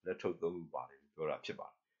electrode သုံးခုပါတယ်လို့ပြောတာဖြစ်ပါ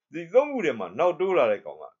တယ်ဒီသုံးခုထဲမှာနောက်တိုးလာတဲ့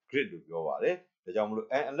ကောင်က grid လို့ပြောပါတယ်ဒါကြောင့်မလို့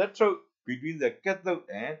an electrode between the cathode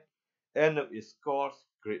and anode is called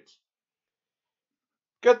grid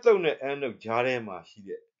cathode နဲ့ anode ကြားထဲမှာရှိ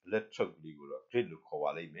တဲ့ electrode လေးကိုတော့ grid လို့ခေါ်ပါ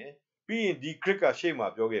လိမ့်မယ်ပြီးရင်ဒီ grid ကရှေ့မှာ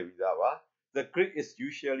ပြောခဲ့ပြီးသားပါ the grid is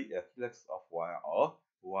usually a flux of wire or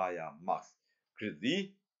wire mask grid ဒီ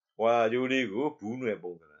wire ရိုးလေးကိုဘူးနွယ်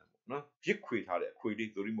ပုံစံပေါ့နော်ရစ်ခွေထားတဲ့အခွေ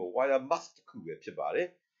လေးဆိုပြီးမို့ wire mask တစ်ခုပဲဖြစ်ပါတယ်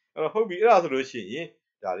အဲ့တော့ဟုတ်ပြီအဲ့ဒါဆိုလို့ရှိရင်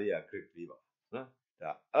ဒါလေးက grid လေးပါနော်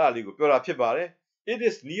ဒါအဲ့ဒါလေးကိုပြောတာဖြစ်ပါတယ် it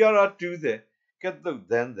is nearer to the cathode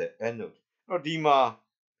than the anode အဲ့တော့ဒီမှာ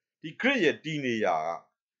The grid Dinia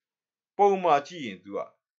Poma G and Dua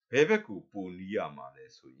Bebeku Puniama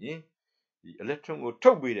Lesuin. The electron will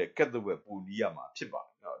talk with a cat the web Puniama Chiba.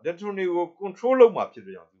 Now, that only will control of my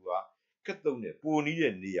children. Catone, Puni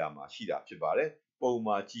and Niama, Shida Chibare,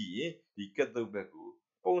 Poma G, the Catabeku,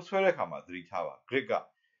 Ponswelakama, 3 tower, Grega,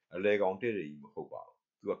 a leg on Terry Hoba,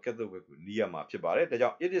 to a Catabeku, Niama Chibare,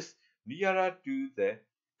 it is nearer to the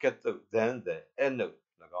Cato than the end of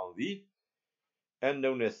the end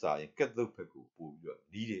known as Catabeku,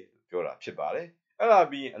 needed, Jora Chibare,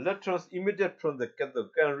 being electrons emitted from the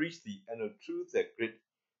cathode can reach the anode through the grid,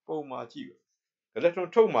 Poma G.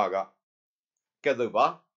 Electron Tomaga,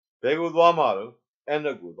 Catoba. Bego Dwamaro, and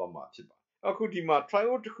a good Dwamachiba. Akudima try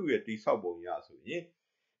out to create this album Yasu.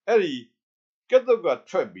 Eddie, get the gut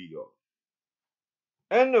trap beagle.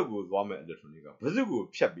 And a good Dwama electronica.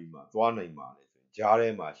 Bazugu Pshabima, Dwana Mane,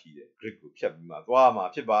 Jare Machide, Griku Pshabima,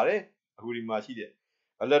 Dwama Chibare, Akudima Chide,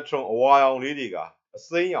 electron a while lidiga, a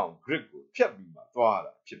saying on Griku Pshabima,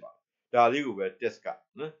 Dwara Chiba. Daligu were Deska.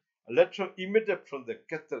 Electron emitted from the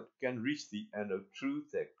cathode can reach the anode through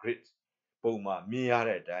the grid. Poma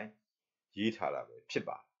Miare die. Ye Tara,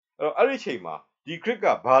 Chiba. Arichema, the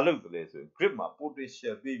cricker balloon the laser, gripma,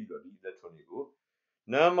 potential baby or electronico,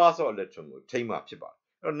 Namas or electron, tame up Chiba.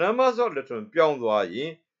 Namas or electron,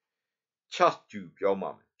 Pyong Chast Ju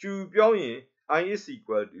Pyomam. Ju Pyong I is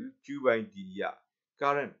equal to Ju by Dia.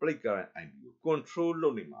 Current, plate current, and you control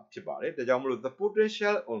loading map Chiba. The jammer of the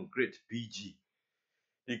potential on grid BG.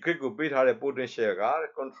 The cricker bit had a potential guard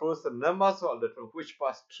controls the numbers of electron which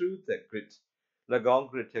pass through the grid. Lagang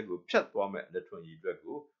grid go chat one electron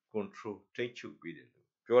go control take you beat it.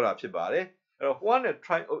 Pure up Chibare. One a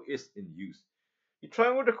triangle is in use. The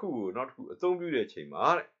triangle the cool, not who don't be the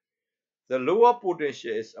chamber. The lower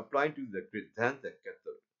potential is applied to the grid than the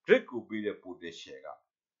cathode. Grid could be the potential.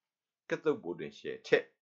 Cathode potential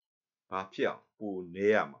tip. Papia, who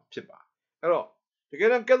neama chiba. Hello.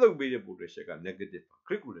 Together, cathode be the potential negative.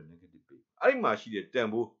 Grid with a negative be. I must see the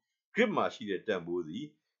temple. Grid must see the temple.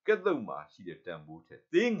 Cathode must see the temple.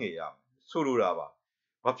 Thing a solo lava.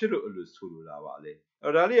 Papilla solo lava.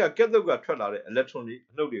 Oralia cathode got tried electronic,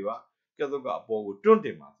 no diva. Cathode got ball with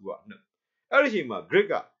 20 months. No. Arishima,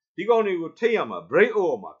 Grega. The only would take a break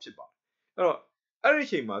over my chiba. Hello.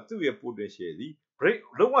 Arishima, 2 year potential. Break,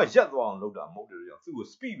 no one shut down load down motor through a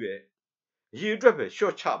speedway. You drop a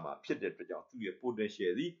short charmer, pitted to your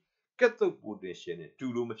potential, get the potential,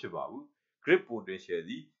 2 lumachibabu, grip potential,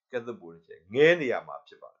 get the potential, Nania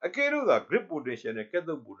machiba. I can't do that grip potential and get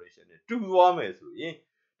the potential, 2 warmers,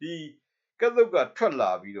 the Katoga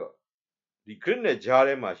Trala video. The Green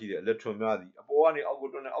Jare Machi, electromadi, upon the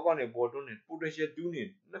Algona bottom and potential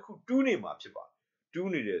tuning, Naku tuning machiba.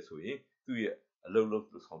 Tuning is to ye a low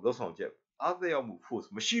look to those on jet. Are they all force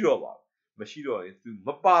Machiro? Machiro is to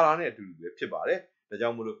Maparane to the Pibare, the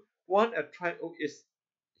Jamulu. One a triangle is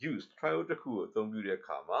used, triangle to cool, don't do the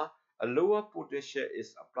karma. A lower potential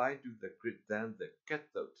is applied to the grid than the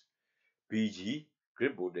cathode. BG,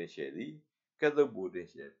 grid potential, cathode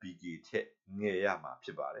potential, BG, Neyama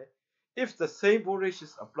Pibare. If the same voltage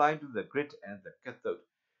is applied to the grid and the cathode,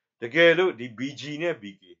 the Galo, the BG ne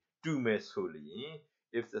BG, 2 mesoli.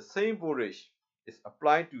 If the same voltage is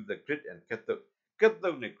applied to the grid and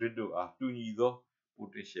cathode ne grido are 2 nido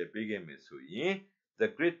potential big mesoli. The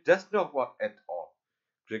grid does not work at all.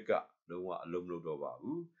 Grika, no one alone over.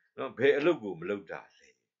 No, pay a logo, Meloda.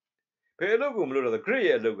 Pay a logo, Meloda, the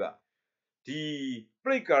gray logo. The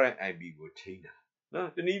plate current IB will tina.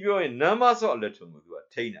 No, the Nibio and Namas or letter will do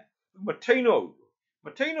a tina. Matano,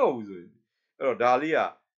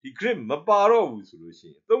 Dalia, the grim Mabaro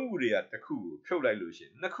solution, Donguria Taku, Chola Lucian,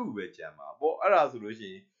 Naku Jama, Bo Ara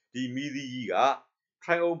solution, the Midiga,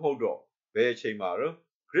 Triangle Podo, Bear Chamaro,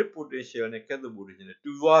 grip potential and cathode in a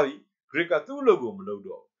 2 Grika 2 logo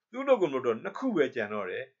Modo, 2 logo Modo, Naku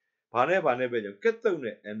Janore, Paneba,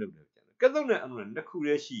 Catone and Catone and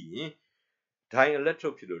Nakure she. Dying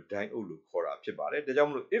electrocular dying olu kora pibare.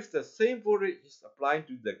 If the same voltage is applied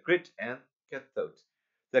to the grid and cathode,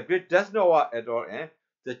 the grid does not work at all, and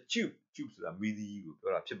the tubes are midi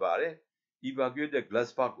kora pibare. Evacuate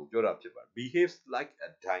glass part behaves like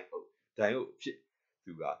a diode chip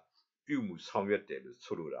to a few musangret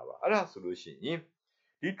solurava. Ara solution in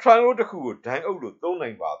the triangle to cool diode don't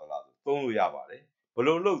name badala, don't yavare,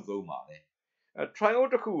 below low mare. A triangle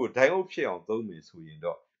to cool diode chip on those who in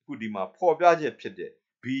dog. Kudima poor budget pit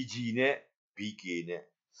BG net, BK net,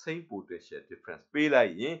 same potential difference. Pay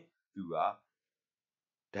like to a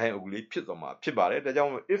diagonally pit on my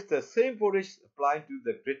pibare. If the same voltage is applied to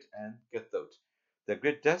the grid and cathode, the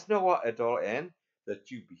grid does not work at all and the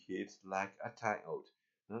tube behaves like a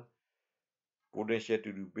diode. potential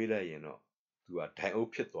တူတူပေးလိုက်ရင်တော့သူက diode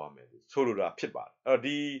ဖြစ်သွားမယ်လို့ဆိုလိုတာဖြစ်ပါတယ်အဲ့တော့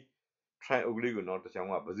ဒီ triode လေးကိုတော့တချောင်း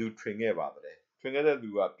ကဘယ်သူထွင်ခဲ့ပါသလဲထွင်ခဲ့တဲ့သူ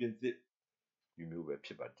ကပြင်သစ်ဒီမျိုးပဲဖြ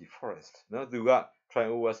စ်ပါ DeForest နော်သူက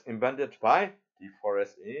triode was invented by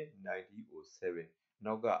DeForest in 1907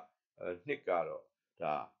နောက်ကနှစ်ကတော့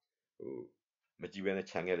ဒါဟိုမကြည့်ဘဲနဲ့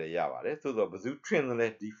ခြံခဲ့လည်းရပါတယ်သို့တော့ဘယ်သူထွင်တယ်လဲ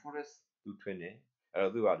DeForest သူထွင်တယ်အဲ့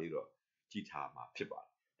တော့သူကလေးတော့ကြည့်ထားမှာဖြစ်ပါတ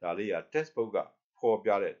ယ်ဒါလေးက textbook ကဖော်ပြ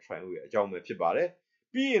တဲ့ triode ရဲ့အကြောင်းပဲဖြစ်ပါတယ်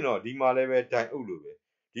ပြီးရင်တော့ဒီမှာလည်းပဲ diode လိုပဲ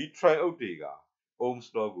ဒီ triode တွေက Ohm's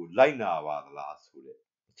law ကိုလိုက်နာပါသလားဆိုတဲ့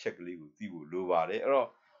အချက်ကလေးကိုသိဖို့လိုပါတယ်အဲ့တော့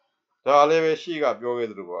ဒါလည်းပဲရှေ့ကပြောခဲ့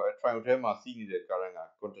သလိုပါပဲ triode ထဲမှာစီးနေတဲ့ current က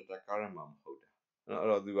conductor current မှာမဟုတ်တာအဲ့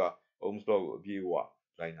တော့သူက Ohm's law ကိုအပြည့်အဝ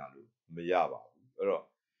လိုက်နာလို့မရပါဘူးအဲ့တော့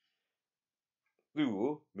သူ့ကို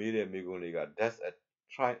မေးတဲ့မေးခွန်းလေးက does a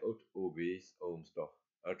triode obeys Ohm's law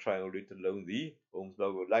a triode လေးတစ်လုံးစီ Ohm's law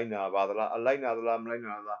ကိုလိုက်နာပါသလားလိုက်နာသလားမလိုက်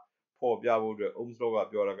နာသလားဖော်ပြဖို့အတွက် Ohm's law က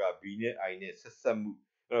ပြောတာက B နဲ့ I နဲ့ဆက်ဆက်မှု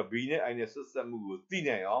အဲ့တော့ B နဲ့ I နဲ့ဆက်ဆက်မှုကိုသိ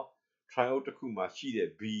နိုင်အောင် triode တစ်ခုမှာရှိတဲ့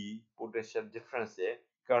B potential difference ရဲ့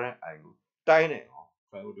current I ကိုတိုင်းနိုင်အောင်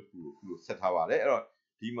triode တစ်ခုကိုခုလိုဆက်ထားပါတယ်အဲ့တော့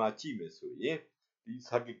ဒီမှာကြည့်မယ်ဆိုရင်ဒီ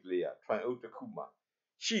circuit ကလေးက triode တစ်ခုမှာ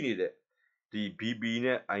ရှိနေတဲ့ဒီ BB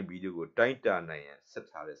နဲ့ IB တို့ကိုတိုင်းတာနိုင်ရန်ဆက်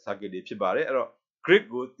ထားတဲ့ circuit လေးဖြစ်ပါတယ်အဲ့တော့ grid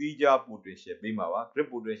ကိုသီးခြား potential ပေးမှာပါ grid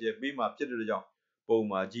potential ပေးမှာဖြစ်တဲ့ကြောင့်ပုံ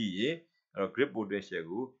မှာကြည့်ရင်အဲ့တော့ grid potential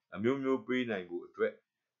ကိုအမျိုးမျိုးပေးနိုင်ဖို့အတွက်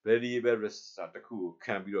variable resistor တစ်ခုကို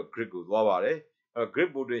ခံပြီးတော့ grid ကိုသွားပါတယ်အဲ့တော့ grid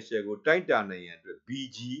potential ကိုတိုင်းတာနိုင်ရန်အတွက်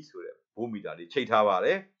BG ဆိုတဲ့ voltmeter လေးချိန်ထားပါတ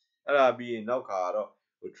ယ်အဲ့ဒါပြီးရင်နောက်ခါကတော့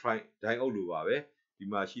ဟို diode လိုပါပဲဒီ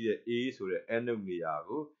မှာရှိတဲ့ A ဆိုတဲ့ anode နေရာ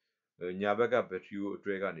ကိုညာဘက်က battery ကိုအ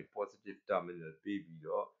တွဲကနေ positive terminal ပေးပြီး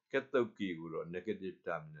တော့ cathode K ကိုတော့ negative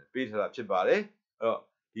terminal ပေးထားတာဖြစ်ပါတယ်အဲ့တော့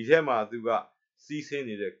ဒီထဲမှာသူကစီးဆင်း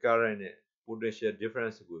နေတဲ့ current နဲ့ potential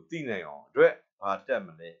difference ကိုသိနိုင်အောင်အတွက်ဘာတက်မ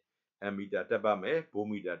လဲ ammeter တက်ပါမယ်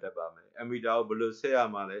voltmeter တက်ပါမယ် ammeter ကိုဘယ်လိုဆက်ရ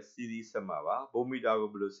မှာလဲ series ဆက်မှာပါ voltmeter ကို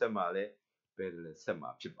ဘယ်လိုဆက်မှာလဲ parallel ဆက်မှာ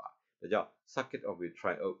ဖြစ်ပါတယ်ဒါကြောင့် circuit of a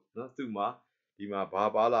triode နော်သူ့မှာဒီမှာဘာ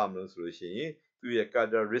ပါလာမလို့ဆိုလို့ရှိရင်သူ့ရဲ့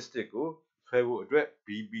characteristic ကိုဆွဲဖို့အတွက်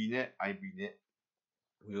BB နဲ့ IB နဲ့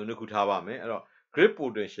မျိုးနှစ်ခုထားပါမယ်အဲ့တော့ grid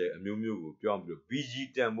potential အမျိုးမျိုးကိုပြောင်းပြီးတော့ BG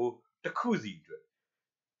တန်ဖိုးတစ်ခုစီအတွက်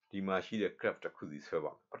ဒီမှာရှိတဲ့ graph တစ်ခုစီဆွဲ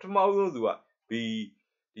ပါမယ်ပထမဆုံးသူက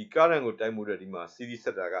ဒီ current ကိုတိုင်းဖို့အတွက်ဒီမှာ series ဆ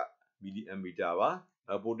က်တာက milliammeter ပါ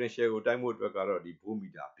potential ကိုတိုင်းဖို့အတွက်ကတော့ဒီ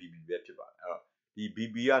voltmeter BB ပဲဖြစ်ပါတယ်အဲ့တော့ဒီ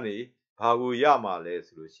BB ကနေဘာကိုရမှာလဲ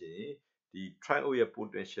ဆိုလို့ရှိရင်ဒီ triode ရဲ့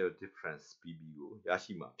potential difference BB ကိုရ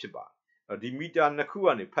ရှိမှာဖြစ်ပါတယ်အဲ့တော့ဒီ meter နှစ်ခုက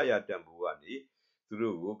နေဖတ်ရတန်ဖိုးကနေသူ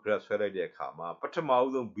တို့ကို graph ဆွဲလိုက်တဲ့အခါမှာပထမ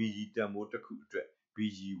ဆုံး BG တန်ဖိုးတစ်ခုအတွက်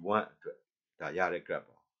BG1 အတွက်ဒါရတဲ့ graph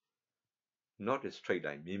ပါ not a straight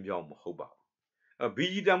line မြင်းပြောင်းမဟုတ်ပါဘူးအဲ့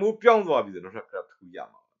BG တန်ဖိုးပြောင်းသွားပြီဆိုတော့နောက်ထပ် graph တစ်ခုရ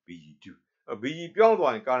မှာပါ BG2 အဲ့ BG ပြောင်း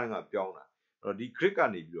သွားရင် current ကပြောင်းတာအဲ့တော့ဒီ grid က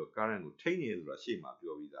နေပြီးတော့ current ကိုထိန်းနေရဆိုတာရှေ့မှာ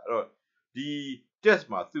ပြောပြီးသားအဲ့တော့ဒီ test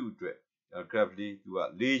မှာသူ့အတွက် graph လေးသူက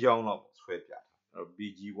၄ချောင်းလောက်ဆွဲပြထားအဲ့တော့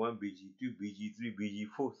BG1 BG2 BG3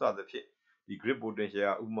 BG4 စသဖြင့်ဒီ grid potential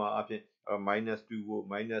ကဥပမာအဖြစ်-2 volt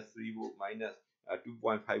 -3 volt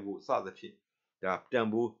 -2.5 volt စသဖြင့်ဒါတန်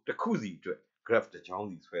ဖိုးတစ်ခုစီအတွက် graph တစ်ချောင်း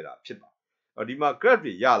စီဆွဲတာဖြစ်ပါတယ်အဲ့ဒီမှာ graph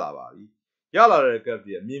တွေရလာပါပြီရလာတဲ့ graph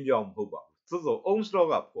တွေအမြင်ပြောင်းမဟုတ်ပါဘူးသို့သော Ohm's law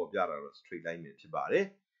ကပေါ်ပြတာတော့ straight line ပဲဖြစ်ပါတယ်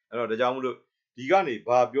အဲ့တော့ဒါကြောင့်မလို့ဒီကနေ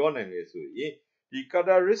ဘာပြောနိုင်လဲဆိုရင်ဒီ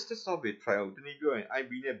characteristics of a triode တနည်းပြောရင်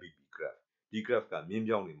IB နဲ့ BB graph ဒီ graph ကမြင်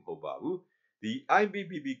ပြောင်းနေမဟုတ်ပါဘူးဒီ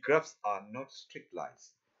IB/BB graphs are not straight lines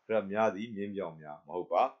graph များသည်မြင်ပြောင်းများမဟုတ်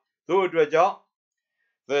ပါသို့အတွက်ကြောင့်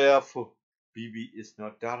therefore BB is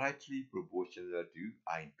not directly proportional to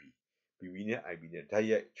IB BB နဲ့ IB နဲ့ဓာတ်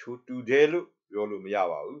ရိုက်ချိုးတူတယ်လို့ပြောလို့မရ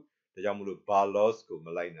ပါဘူးဒါကြောင့်မလို့ bar laws ကိုမ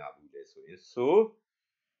လိုက်နာဘူးလေဆိုရင် so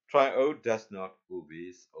triode does not obey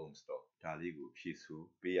Ohm's law ဒါလေးကိုဖြည့်ဆို့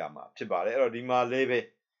ပေးရမှာဖြစ်ပါတယ်အဲ့တော့ဒီမှာလေးပဲ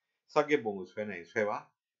circuit ပုံကိုဆွဲနိုင်ဆွဲပါ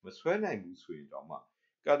မဆွဲနိုင်ဘူးဆိုရင်တော့မှ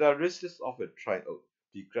characteristics of a triode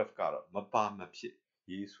ဒီ graph ကတော့မပါမဖြစ်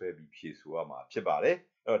ရေးဆွဲပြီးဖြည့်ဆို့ရမှာဖြစ်ပါတယ်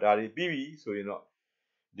အဲ့တော့ဒါတွေပြီးပြီဆိုရင်တော့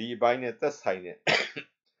ဒီအပိုင်းနဲ့သက်ဆိုင်တဲ့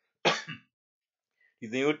ဒီ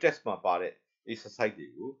သင်ရိုး test မှာပါတဲ့ exercise တွေ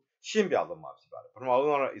ကိုရှင်းပြသွားမှာဖြစ်ပါတယ်ပထမဆုံး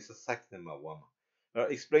ကတော့ exercise number 1ပါအဲ့တော့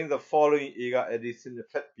explain the following A က addition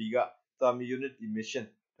effect B က thermal unit emission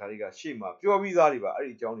ဒါတွေကရှေ့မှာပြောပြီးသားတွေပါအဲ့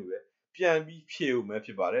ဒီအကြောင်းတွေပဲပြန်ပြီးဖြည့်ဦးမယ်ဖြ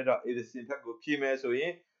စ်ပါတယ်ဒါ addition effect ကိုဖြည့်မယ်ဆိုရ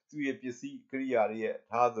င်သူ့ရဲ့ပစ္စည်းကိရိယာတွေရဲ့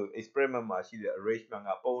ဒါဆို experiment မှာရှိတဲ့ arrangement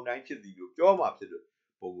ကပုံတိုင်းဖြစ်သည်လို့ပြောမှာဖြစ်လို့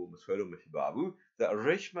ပုံကိုမဆွဲလို့မဖြစ်ပါဘူး the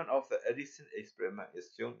arrangement of the addition experiment is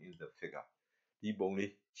shown in the figure ဒီပုံ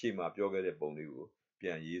လေးရှေ့မှာပြောခဲ့တဲ့ပုံလေးကိုပြ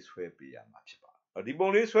န်ရေးဆွဲပေးရမှာဖြစ်ပါတယ်ဒီပုံ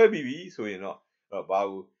လေးဆွဲပြီးပြီဆိုရင်တော့ဘာ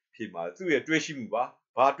ကိုဖြည့်မှာသူ့ရဲ့တွေးရှိမှုပါ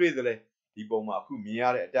ဘာတွေးသလဲဒီပုံမှာအခုမြင်ရ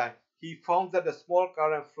တဲ့အတိုင်း he found that a small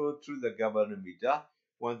current flowed through the galvanometer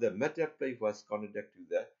when the metal plate was connected to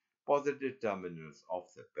the positive terminals of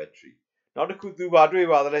the battery. Now the kutu ba dwe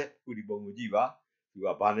ba le kudi bong ko ji ba tu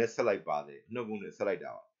ka ba ne set like ba leနှုတ်ကုန်းနဲ့ဆက်လိုက်တာ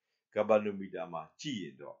ပါ galvanometer မှာကြည့်ရ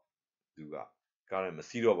င်တော့သူက current မ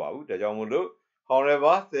စီးတော့ပါဘူးဒါကြောင့်မို့လို့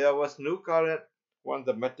however there was no current when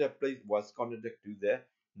the metal plate was connected to the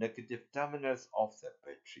negative terminals of the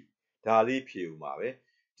battery ဒါလေးဖြေဦးမှာပဲ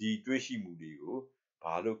ဒီတွေးရှိမှုတွေကို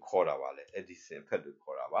ဘာလို့ခေါ်တာပါလဲ Edison effect လို့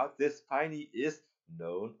ခေါ်တာပါ this finding is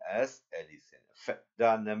known as Edison effect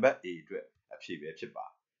ဒါ number A အတွက်အဖြေပဲဖြစ်ပါ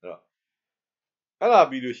အဲ့တော့အဲ့ဒါ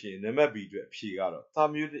ပြီးလို့ရှိရင် number B အတွက်အဖြေကတော့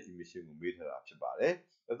thermionic emission ကိုမေးထားတာဖြစ်ပါတယ်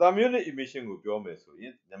thermionic emission ကိုပြောမယ်ဆိုရ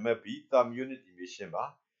င် number B thermionic emission ပါ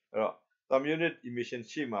အဲ့တော့ thermionic emission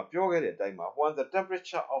ရှေ့မှာပြောခဲ့တဲ့အတိုင်းမှာ when the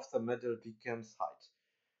temperature of the metal becomes high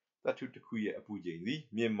သတ္တုတစ်ခုရဲ့အပူချိန်သည်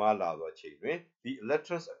မြင့်မားလာသောအချိန်တွင် the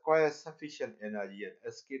electrons acquire sufficient energy and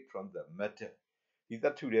escape from the metal ဒီသ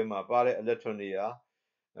တ္တုထဲမှာပါတဲ့ electron တွေဟာ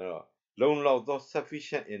အဲ့တော့လုံလောက်သော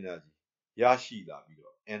sufficient energy ရရှိလာပြီး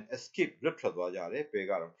တော့ and escape လွတ်ထွက်သွားကြတယ်ဘယ်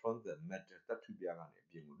ကတော့ from the metal သတ္တုပြားကနေအ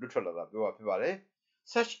ပြင်ကိုလွတ်ထွက်လာတာပြောဖြစ်ပါတယ်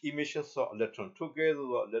such emissions of electron ထိုကဲ့သို့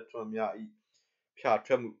သော electron များ၏ဖြာ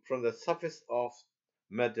ထွက်မှု from the surface of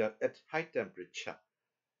metal at high temperature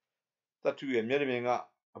သတ္တုရဲ့မျက်နှာပြင်က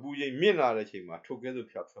အပူချိန်မြင့်လာတဲ့အချိန်မှာထိုကဲ့သို့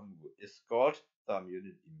ဖြာထွက်မှုကို is called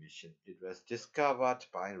thermionic emission it was discovered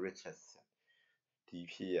by Richardson ဒီ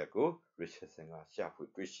ဖြစ်ရပ်ကို Richardson ကရှာဖွေ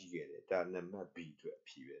တွေ့ရှိခဲ့တယ်ဒါ number B အတွက်အ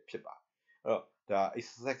ဖြေပဲဖြစ်ပါအဲ့တော့ဒါ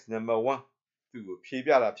exercise number 1သူ့ကိုဖြေ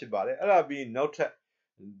ပြတာဖြစ်ပါတယ်အဲ့ဒါပြီးနောက်ထပ်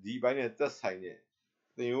ဒီဘိုင်းနဲ့သက်ဆိုင်တဲ့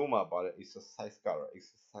သင်ရိုးမှာပါတဲ့ exercise ကတော့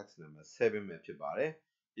exercise number 7ပဲဖြစ်ပါတယ်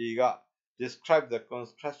A က describe the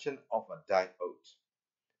construction of a diode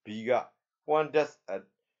B က when does a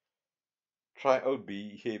triode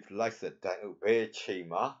behave like a diode ဘယ်အချိန်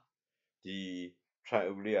မှာဒီ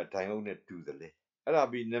triode လေးက diode နဲ့တူတယ်လေအဲ့ဒါ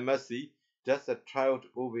ပြီး number C does the triode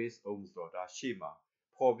obeys Ohm's law ဒါရှေ့မှာ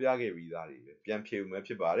ဖော်ပြခဲ့ပြီးသားတွေပဲပြန်ဖြေဦးမယ်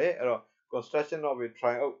ဖြစ်ပါတယ်အဲ့တော့ construction of a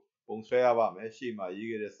triode ပုံဆွဲရပါမယ်ရှေ့မှာရေး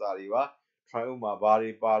ခဲ့တဲ့စာတွေပါ triode မှာဘာ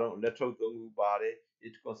တွေပါတော့ electrode 3ခုပါတယ်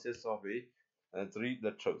it consists of a 3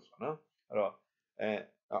 electrodes ပေါ့နော်အဲ့တော့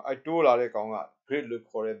အတိုးလာတဲ့ကောင်က grid လို့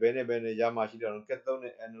ခေါ်တယ်ဘယ်နဲ့ရမှရှိတာတော့ cathode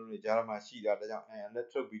နဲ့ anode တွေကြားမှာရှိတာဒါကြောင့်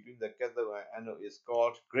electrode between the cathode and anode is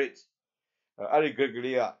called grid အဲ့ဒီ grid က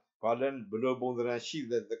လေးကဘာလဲဘယ်လိုပုံစံရှိ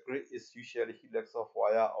လဲ the grid is usually helix of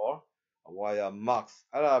wire or a wire marks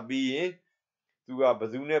အဲ့ဒါပြီးရင်သူကဘယ်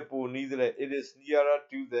သူနဲ့ပိုနီးသလဲ it is nearer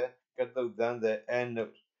to the cathode than the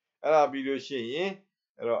anode အဲ့ဒါပြီးလို့ရှိရင်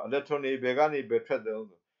အဲ့တော့ electron တွေဘယ်ကနေဘယ်ထွက်တယ်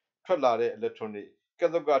ထွက်လာတဲ့ electron တွေ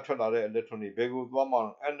cathode ကထွက်လာတဲ့ electron တွေဘယ်ကိုသွားမှအော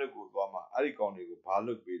င် anode ကိုသွားမှအဲ့ဒီကောင်တွေကိုဘာ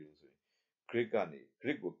လုပ်ပေးလို့ဆိုရင် grid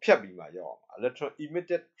ကိုဖြတ်ပြီးမှရောက်အောင် electron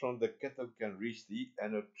emitted from the cathode can reach the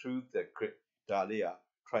anode through the grid ဒါလေးက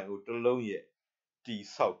triode တစ်လုံးရဲ့တိ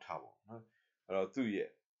ဆောက်ထားပါနော်အဲ့တော့သူ့ရဲ့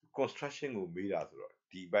construction ကိုမေးတာဆိုတော့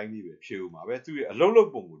ဒီဘိုင်းလေးပဲဖြေဦးမှာပဲသူ့ရဲ့အလုံး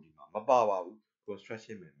လုံးပုံကိုဒီမှာမပါပါဘူး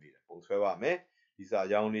construction ပဲမေးတာပုံဆွဲပါမယ်ဒီစာ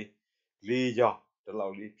ကြောင်းလေး၄ကြောင်းဒီလော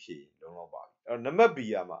က်လေးဖြေလုံးလောက်ပါပြီအဲ့တော့ number B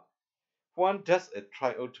ရမှာ when does a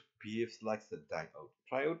triode behave like the diode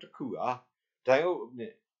triode တစ်ခုဟာ diode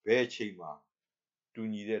နဲ့ဘယ်အချိန်မှာတူ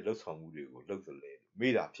ညီတဲ့လှုပ်ဆောင်မှုတွေကိုလုပ်သလဲ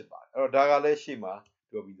မေးတာဖြစ်ပါတယ်အဲ့တော့ဒါကလည်းရှေ့မှာ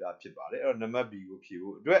ပြောပြီးသားဖြစ်ပါတယ်အဲ့တော့ number B ကိုဖြေ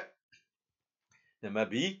ဖို့အတွက် number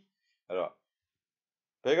B အဲ့တော့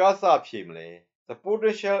ဘယ်ကစဖြေမလဲ the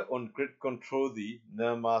potential on grid control the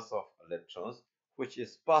numbers of electrons which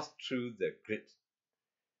is passed through the grid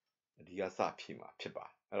ဒီကစဖြေမှာဖြစ်ပါ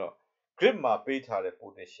အဲ့တော့ grid မှာပေးထားတဲ့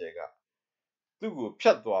potential ကသူ့ကိုဖြ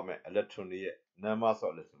တ်သွားမဲ့ electron တွေရဲ့ numbers of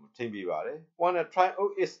electrons ကိုထိန်းပေးပါတယ် when a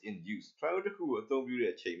triode is in use triode တစ်ခုကိုအသုံးပြု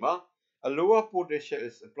တဲ့အချိန်မှာ a lower potential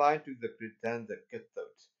is applied to the grid than the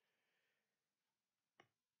cathode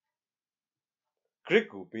grid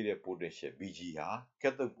ကိုပေးတဲ့ potential Vg ဟာ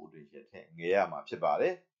cathode potential ထက်ငယ်ရမှာဖြစ်ပါတ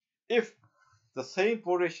ယ် if the same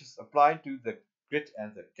potential is applied to the grid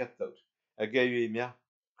and the cathode အကယ်၍များ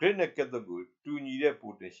grid နဲ့ cathode ကိုတူညီတဲ့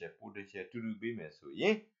potential တူတူပေးမယ်ဆိုရ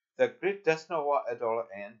င် the grid does not work at all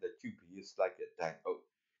and the tube behaves like a diode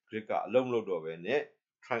grid ကအလုံးမလုပ်တော့ဘဲနဲ့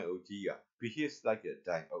triode ကြီးက behaves like a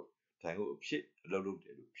diode အဖြစ်အလုံးလုပ်တ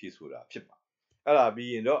ယ်လို့ဖြေဆိုတာဖြစ်ပါအဲ့ဒါပြီး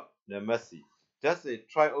ရင်တော့ number C does a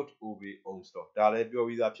triode obey Ohm's law ဒါလည်းပြော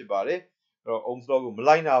ပြီးသားဖြစ်ပါတယ်အဲ့တော့ Ohm's law ကိုမ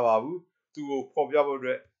လိုက်နာပါဘူးသူ့ကိုဖော်ပြဖို့အတွ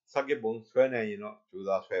က် circuit ပုံဆွဲနိုင်ရင်တော့ကြိုး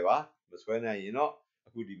စားဆွဲပါမဆွဲနိုင်ရင်တော့အ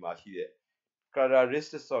ခုဒီမှာရှိတဲ့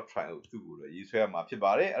characteristics of triode သူ့ကိုလည်းရေးဆွဲရမှာဖြစ်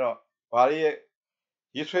ပါတယ်အဲ့တော့ဘာတွေရဲ့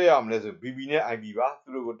ရေးဆွဲရမလဲဆို BB နဲ့ IB ပါသူ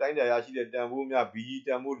တို့ကိုတိုင်းတာရရှိတဲ့တန်ဖိုးများ BG တ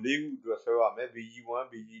န်ဖိုး၄ခုအတွက်ဆွဲရမယ် BG1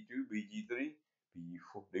 BG2 BG3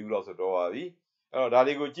 BG4 ၄ခုလောက်ဆိုတော့ပါပြီအဲ့တော့ဒါ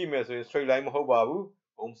တွေကိုကြည့်မယ်ဆိုရင် straight line မဟုတ်ပါဘူး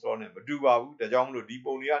Ohm's law နဲ့မတူပါဘူးဒါကြောင့်မလို့ဒီ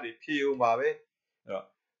ပုံတွေကနေဖြည့်အောင်ပါပဲအဲ့တော့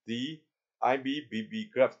the IBBB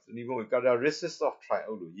graph ဒီပုံ characteristics of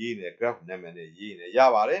triangle လို့ရေးနေ graph နာမည်နဲ့ရေးနေရ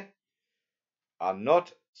ပါတယ် are not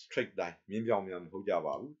straight line မြင်းပြောင်များမဟုတ်ကြ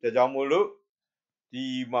ပါဘူးဒါကြောင့်မို့လို့ဒီ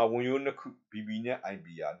မှာဝင်ရိုးနှစ်ခု BB နဲ့ IB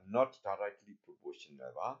က not directly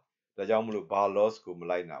proportional ပါဒါကြောင့်မလို့ဘာ laws ကိုမ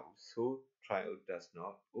လိုက်နာဘူး so triangle does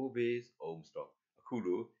not obey Ohm's law အခု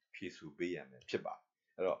လိုဖြည့်ဆိုပေးရမယ်ဖြစ်ပါတယ်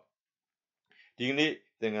အဲ့တော့ဒီကနေ့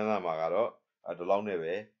သင်ခန်းစာမှာကတော့ဒီလောက်နဲ့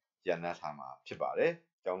ပဲရန်နာထားမှာဖြစ်ပါတယ်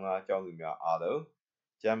ကျောင်းသားကျောင်းသူများအားလုံး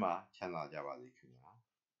ကျမ်းမာချမ်းသာကြပါစေခင်ဗျာ